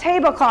out the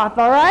tablecloth,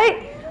 all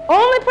right?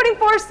 Only putting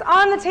force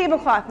on the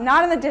tablecloth,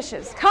 not on the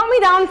dishes. Count me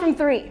down from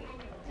 3.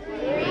 3, 2,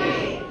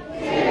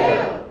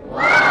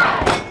 1.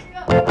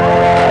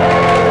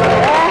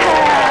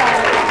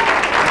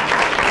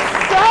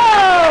 So,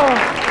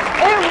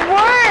 it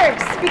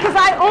works because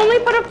I only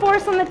put a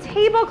force on the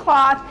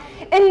tablecloth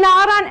and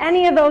not on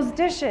any of those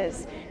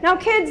dishes. Now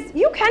kids,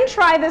 you can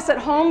try this at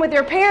home with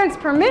your parents'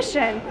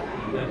 permission,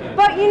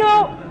 but you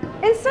know,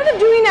 instead of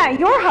doing that at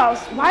your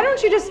house, why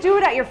don't you just do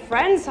it at your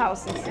friend's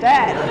house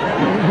instead?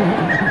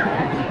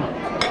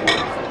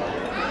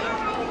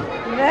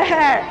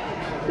 There.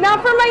 Now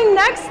for my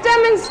next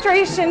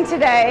demonstration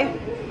today,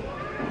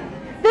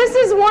 this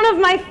is one of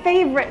my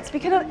favorites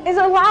because it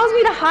allows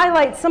me to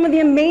highlight some of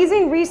the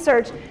amazing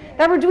research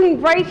that we're doing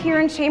right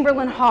here in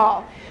Chamberlain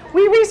Hall.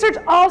 We research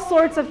all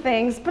sorts of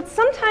things, but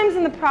sometimes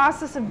in the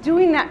process of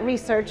doing that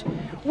research,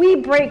 we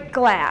break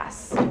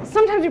glass.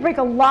 Sometimes we break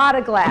a lot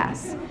of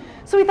glass.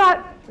 So we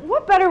thought,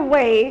 what better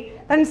way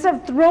than instead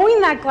of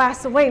throwing that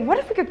glass away, what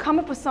if we could come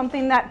up with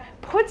something that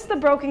puts the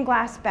broken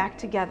glass back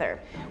together?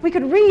 We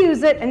could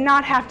reuse it and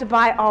not have to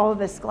buy all of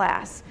this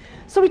glass.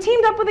 So we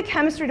teamed up with the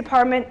chemistry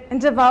department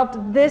and developed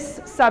this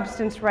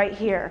substance right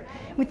here.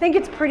 We think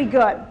it's pretty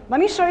good. Let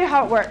me show you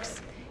how it works.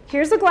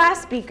 Here's a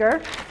glass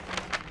beaker.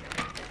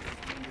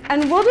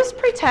 And we'll just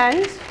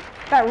pretend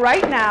that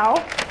right now,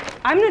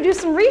 I'm going to do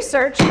some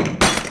research.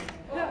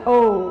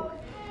 Oh,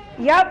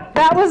 yep,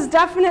 that was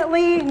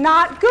definitely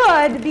not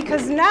good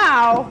because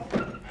now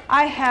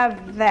I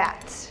have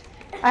that.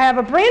 I have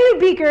a brand new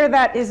beaker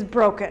that is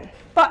broken.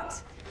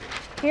 But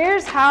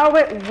here's how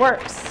it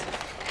works.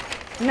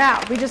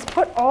 Now, we just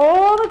put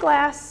all the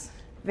glass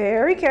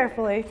very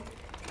carefully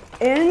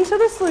into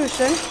the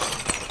solution.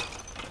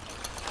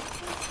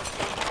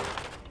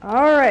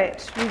 All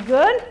right, we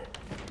good?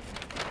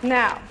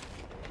 Now,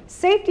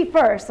 safety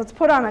first. Let's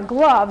put on a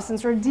glove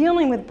since we're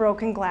dealing with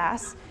broken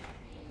glass.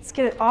 Let's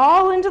get it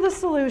all into the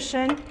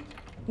solution.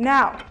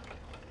 Now,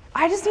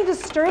 I just need to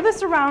stir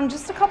this around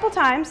just a couple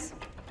times.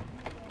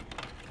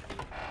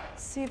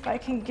 Let's see if I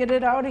can get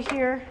it out of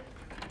here.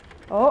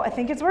 Oh, I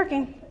think it's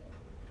working.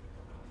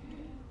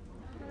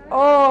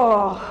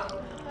 Oh,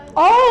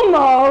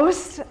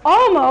 almost.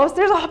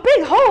 There's a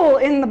big hole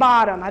in the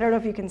bottom. I don't know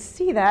if you can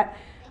see that.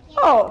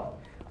 Oh,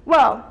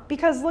 well,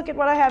 because look at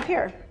what I have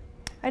here.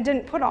 I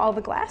didn't put all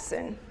the glass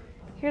in.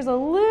 Here's a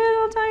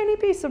little tiny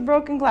piece of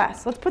broken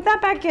glass. Let's put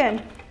that back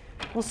in.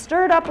 We'll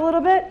stir it up a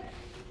little bit.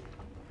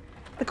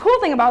 The cool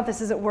thing about this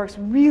is it works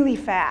really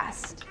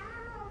fast.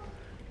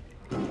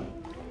 And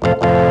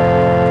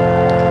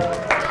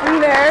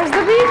there's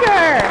the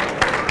beaker.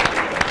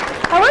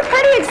 Now we're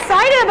pretty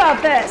excited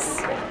about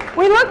this.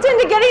 We looked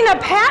into getting a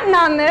patent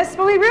on this,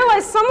 but we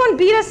realized someone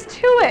beat us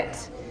to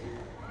it.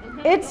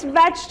 It's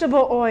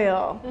vegetable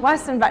oil,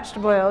 less than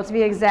vegetable oil to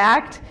be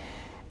exact.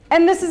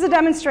 And this is a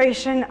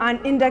demonstration on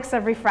index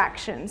of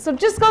refraction. So it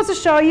just goes to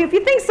show you, if you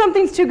think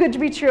something's too good to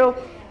be true,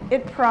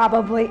 it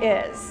probably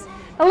is.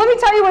 Now let me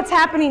tell you what's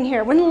happening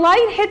here. When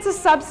light hits a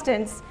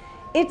substance,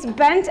 it's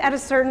bent at a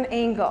certain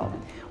angle.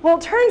 Well,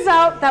 it turns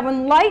out that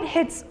when light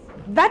hits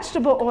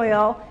vegetable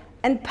oil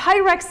and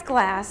Pyrex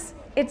glass,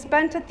 it's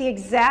bent at the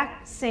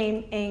exact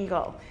same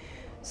angle.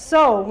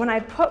 So when I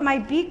put my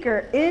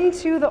beaker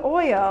into the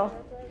oil,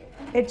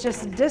 it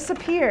just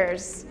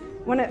disappears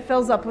when it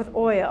fills up with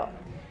oil.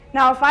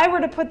 Now, if I were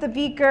to put the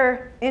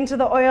beaker into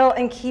the oil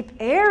and keep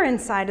air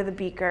inside of the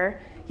beaker,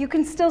 you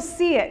can still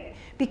see it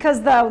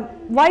because the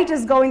light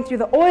is going through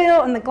the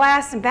oil and the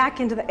glass and back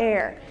into the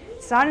air.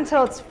 It's not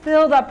until it's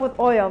filled up with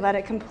oil that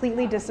it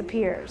completely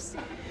disappears.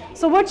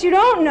 So what you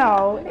don't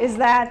know is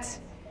that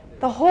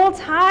The whole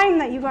time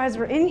that you guys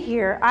were in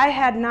here, I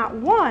had not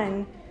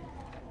one,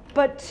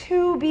 but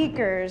 2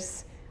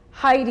 beakers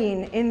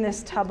hiding in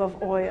this tub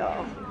of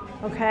oil,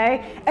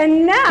 okay?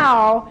 And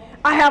now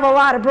I have a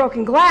lot of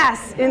broken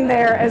glass in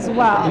there as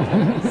well.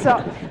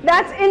 So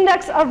that's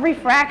index of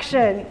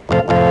refraction.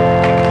 For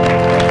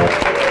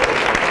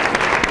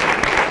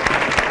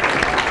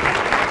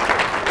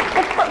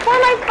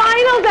my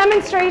final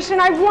demonstration,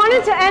 I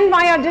wanted to end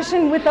my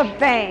audition with a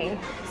bang.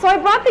 So I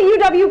brought the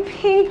UW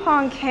ping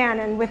pong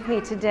cannon with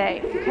me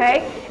today,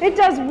 okay? It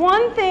does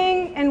one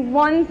thing and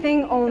one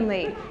thing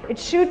only. It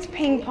shoots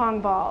ping pong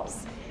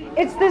balls.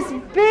 It's this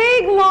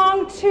big,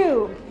 long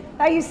tube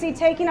that you see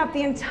taking up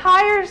the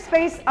entire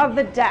space of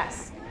the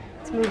desk.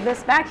 Let's move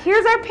this back.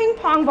 Here's our ping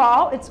pong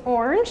ball. It's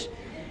orange.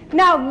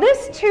 Now,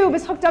 this tube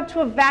is hooked up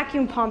to a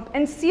vacuum pump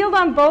and sealed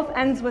on both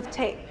ends with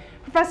tape.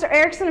 Professor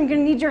Erickson, I'm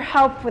going to need your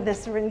help with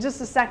this in just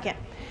a second.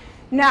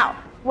 Now,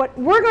 what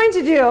we're going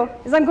to do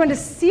is I'm going to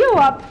seal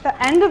up the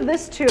end of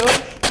this tube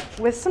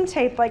with some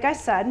tape, like I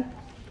said.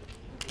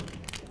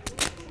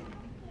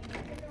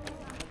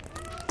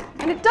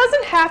 And it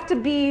doesn't have to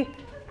be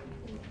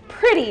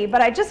pretty,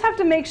 but I just have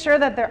to make sure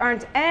that there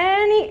aren't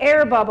any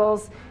air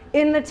bubbles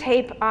in the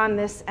tape on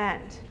this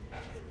end.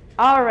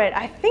 All right,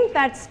 I think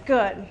that's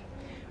good.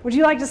 Would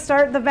you like to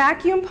start the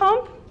vacuum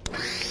pump?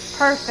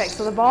 Perfect,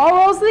 so the ball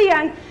rolls to the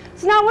end.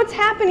 So now what's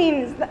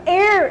happening is the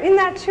air in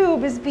that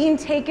tube is being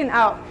taken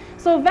out.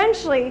 So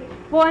eventually,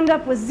 we'll end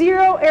up with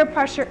 0 air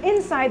pressure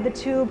inside the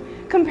tube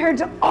compared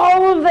to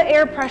all of the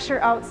air pressure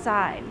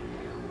outside.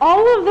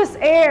 All of this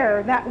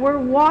air that we're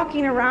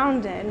walking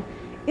around in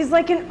is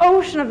like an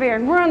ocean of air,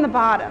 and we're on the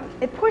bottom.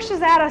 It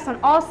pushes at us on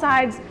all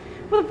sides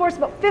with a force of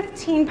about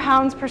 15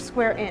 pounds per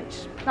square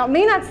inch. Now, it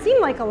may not seem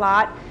like a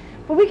lot,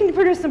 but we can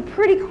produce some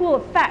pretty cool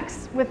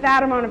effects with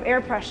that amount of air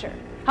pressure.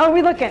 How are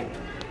we looking?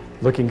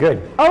 Looking good.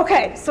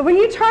 Okay, so when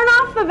you turn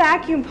off the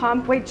vacuum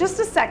pump, wait just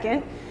a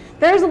second,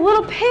 there's a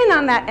little pin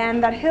on that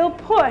end that he'll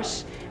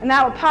push, and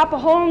that will pop a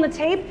hole in the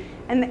tape,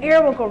 and the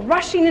air will go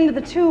rushing into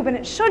the tube, and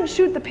it should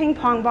shoot the ping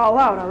pong ball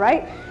out, all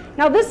right?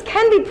 Now, this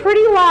can be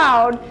pretty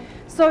loud,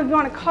 so if you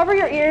want to cover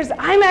your ears,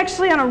 I'm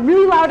actually on a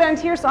really loud end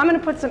here, so I'm going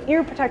to put some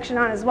ear protection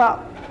on as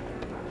well.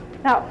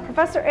 Now,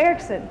 Professor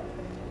Erickson,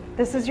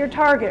 this is your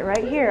target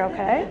right here,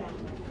 okay?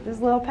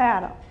 This little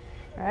paddle,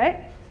 all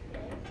right?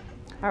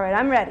 All right,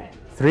 I'm ready.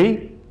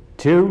 3,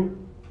 2,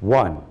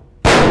 1.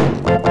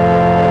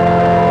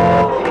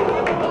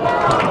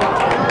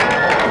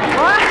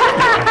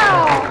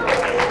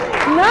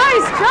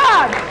 Nice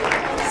job.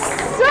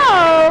 So,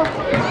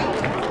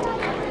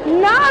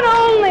 not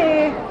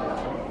only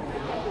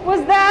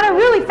was that a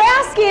really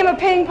fast game of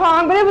ping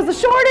pong, but it was the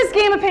shortest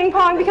game of ping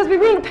pong because we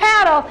ruined the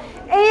paddle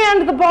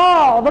and the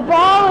ball. The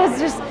ball is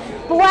just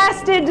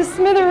blasted to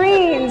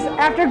smithereens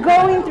after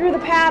going through the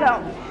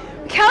paddle.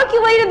 We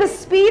calculated the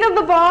speed of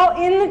the ball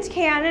in the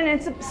cannon.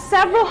 It's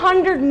several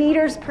hundred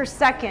meters per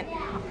second,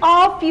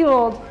 all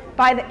fueled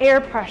by the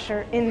air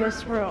pressure in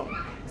this room.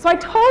 So I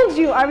told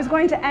you I was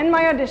going to end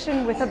my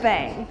audition with a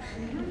bang.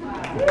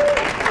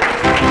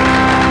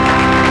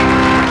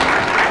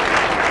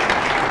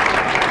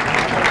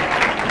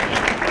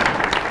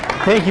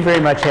 Thank you very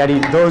much, Hattie.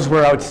 Those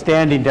were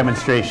outstanding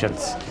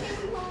demonstrations.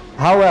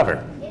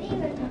 However,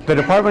 the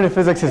Department of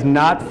Physics has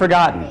not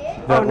forgotten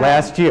that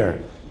last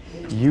year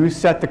you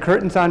set the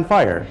curtains on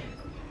fire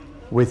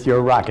with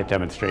your rocket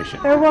demonstration.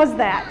 There was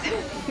that.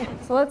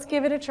 So let's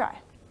give it a try.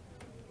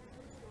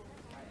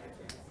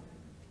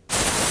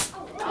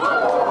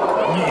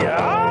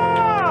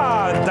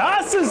 Yeah,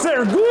 das ist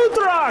a good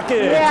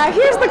rocket. Yeah,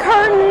 here's the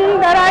curtain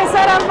that I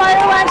set on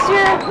fire last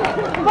year.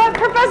 But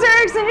Professor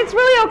Erickson, it's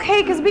really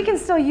okay because we can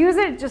still use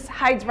it. It just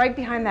hides right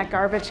behind that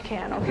garbage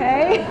can,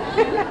 okay?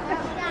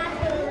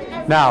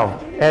 Now,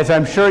 as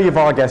I'm sure you've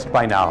all guessed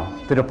by now,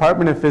 the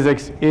Department of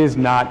Physics is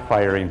not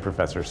firing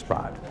Professor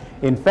Sprott.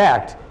 In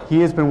fact,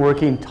 he has been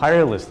working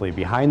tirelessly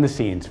behind the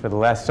scenes for the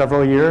last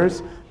several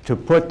years to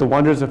put the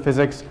wonders of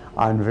physics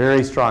on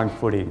very strong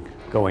footing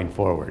going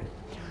forward.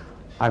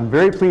 I'm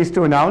very pleased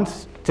to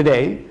announce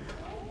today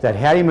that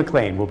Hattie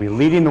McLean will be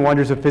leading the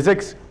wonders of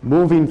physics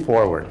moving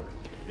forward.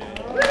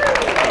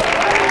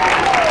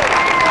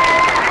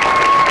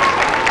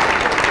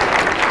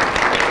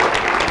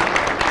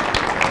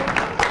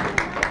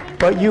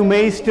 But you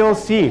may still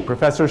see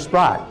Professor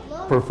Sprott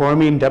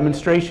performing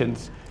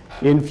demonstrations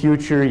in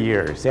future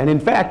years. And in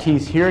fact,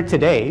 he's here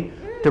today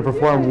to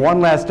perform one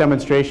last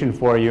demonstration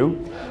for you.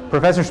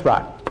 Professor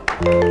Sprott.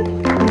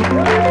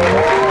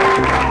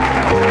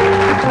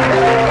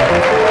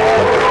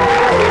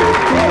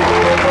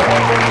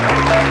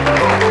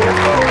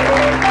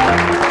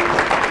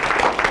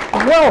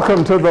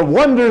 Welcome to the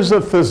Wonders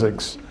of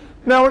Physics.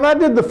 Now, when I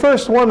did the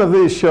first one of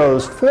these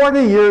shows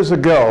 40 years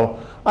ago,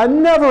 I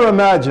never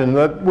imagined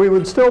that we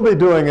would still be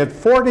doing it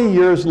 40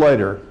 years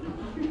later.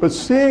 But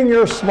seeing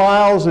your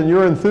smiles and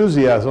your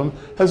enthusiasm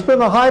has been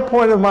the high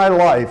point of my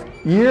life,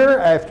 year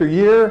after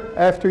year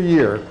after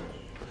year.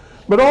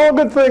 But all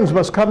good things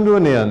must come to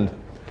an end.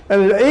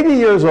 And at 80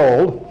 years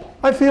old,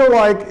 I feel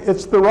like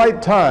it's the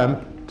right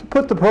time to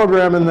put the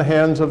program in the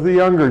hands of the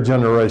younger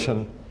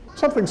generation,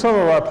 something some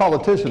of our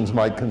politicians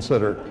might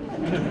consider.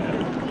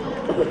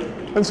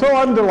 And so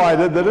I'm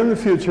delighted that in the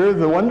future,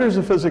 the Wonders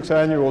of Physics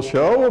annual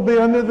show will be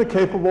under the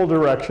capable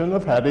direction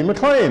of Hattie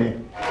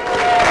McLean.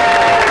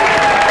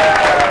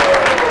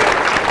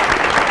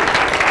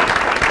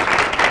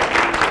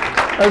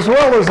 As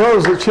well as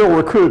those that she'll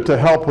recruit to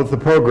help with the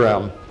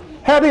program.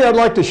 Hattie, I'd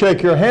like to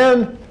shake your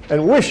hand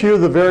and wish you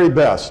the very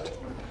best.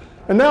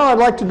 And now I'd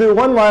like to do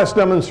one last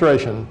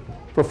demonstration.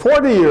 For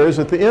 40 years,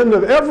 at the end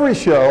of every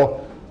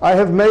show, I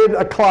have made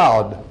a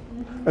cloud.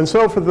 And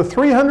so for the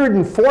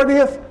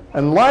 340th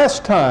and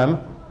last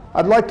time,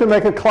 I'd like to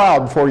make a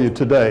cloud for you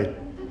today.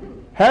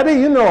 Hattie,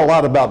 you know a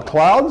lot about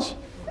clouds.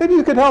 Maybe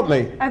you could help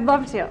me. I'd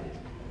love to.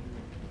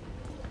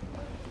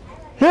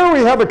 Here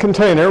we have a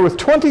container with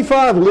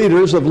 25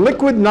 liters of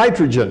liquid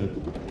nitrogen,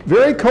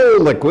 very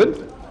cold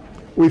liquid.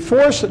 We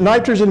force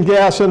nitrogen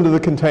gas into the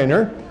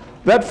container.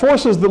 That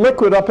forces the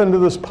liquid up into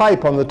this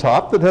pipe on the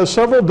top that has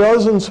several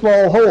dozen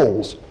small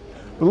holes.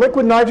 The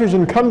liquid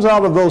nitrogen comes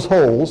out of those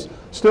holes,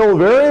 still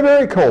very,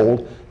 very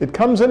cold. It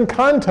comes in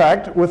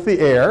contact with the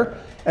air,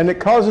 and it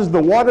causes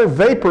the water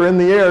vapor in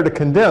the air to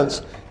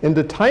condense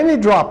into tiny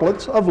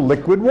droplets of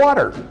liquid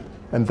water.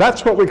 And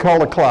that's what we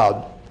call a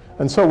cloud.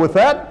 And so with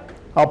that,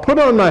 I'll put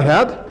on my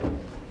hat,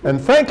 and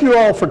thank you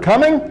all for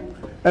coming,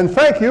 and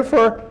thank you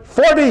for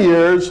 40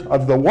 years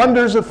of the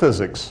wonders of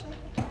physics.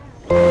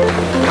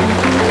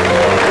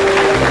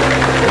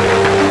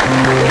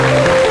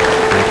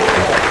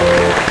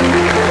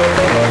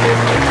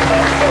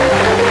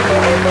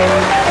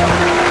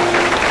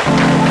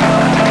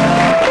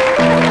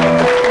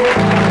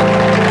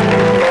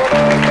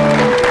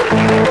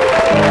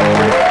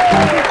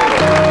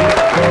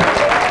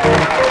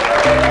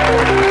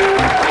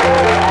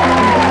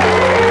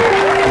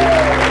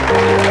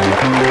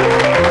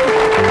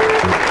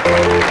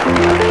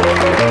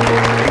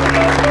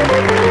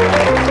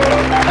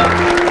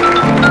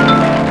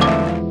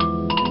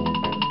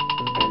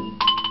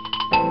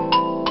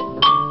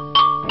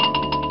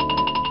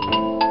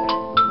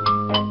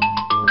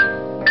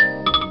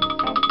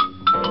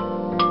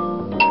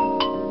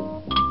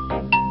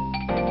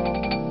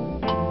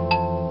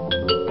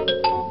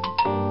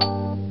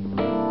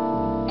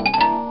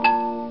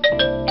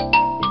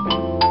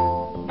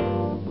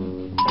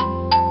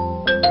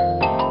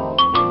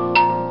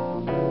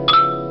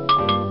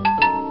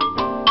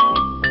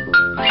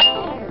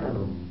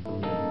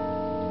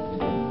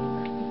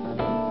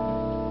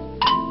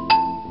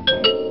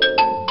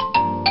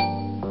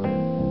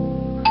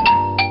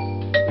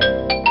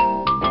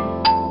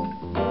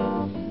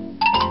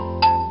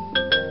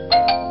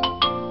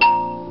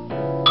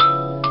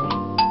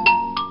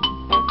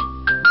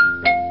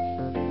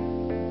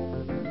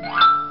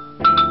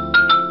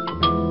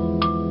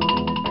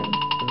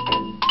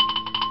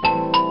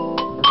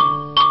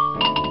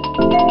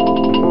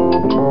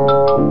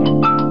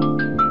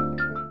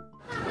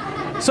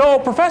 So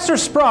Professor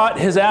Sprott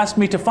has asked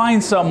me to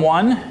find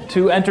someone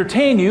to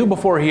entertain you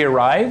before he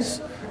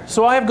arrives.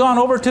 So I've gone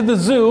over to the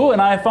zoo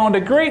and I found a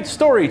great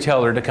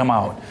storyteller to come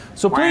out.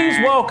 So please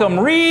welcome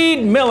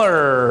Reed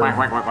Miller.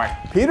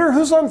 Peter,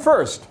 who's on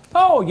first?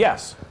 Oh,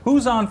 yes.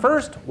 Who's on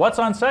first? What's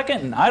on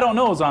second? And I don't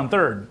know who's on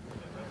third.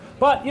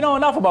 But, you know,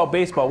 enough about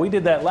baseball. We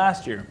did that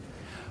last year.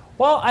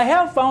 Well, I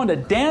have found a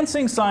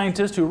dancing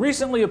scientist who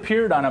recently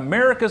appeared on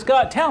America's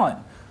Got Talent.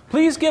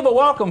 Please give a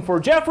welcome for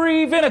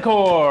Jeffrey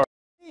Vinicor.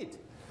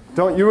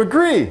 Don't you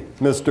agree,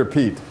 Mr.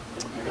 Pete?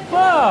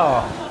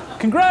 Wow.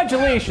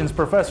 Congratulations,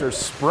 Professor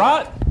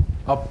Sprott.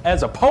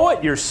 As a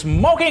poet, you're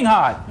smoking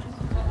hot.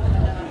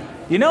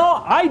 You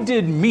know, I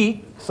did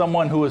meet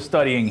someone who was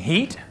studying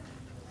heat.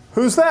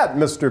 Who's that,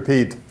 Mr.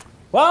 Pete?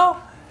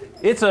 Well,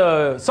 it's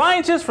a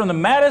scientist from the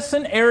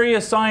Madison Area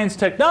Science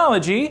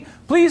Technology.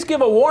 Please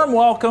give a warm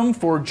welcome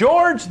for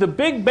George the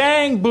Big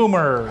Bang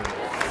Boomer.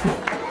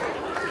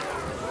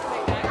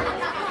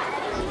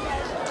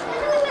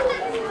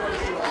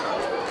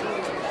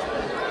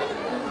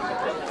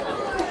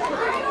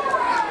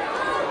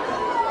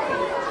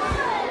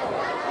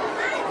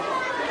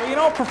 You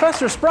know,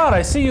 Professor Sprott,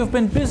 I see you've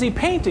been busy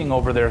painting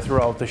over there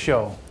throughout the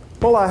show.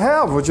 Well, I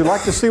have. Would you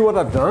like to see what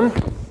I've done?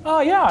 Oh,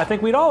 yeah, I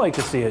think we'd all like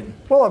to see it.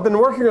 Well, I've been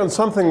working on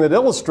something that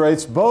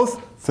illustrates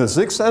both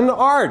physics and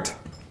art.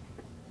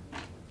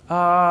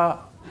 I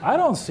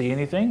don't see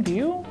anything. Do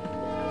you?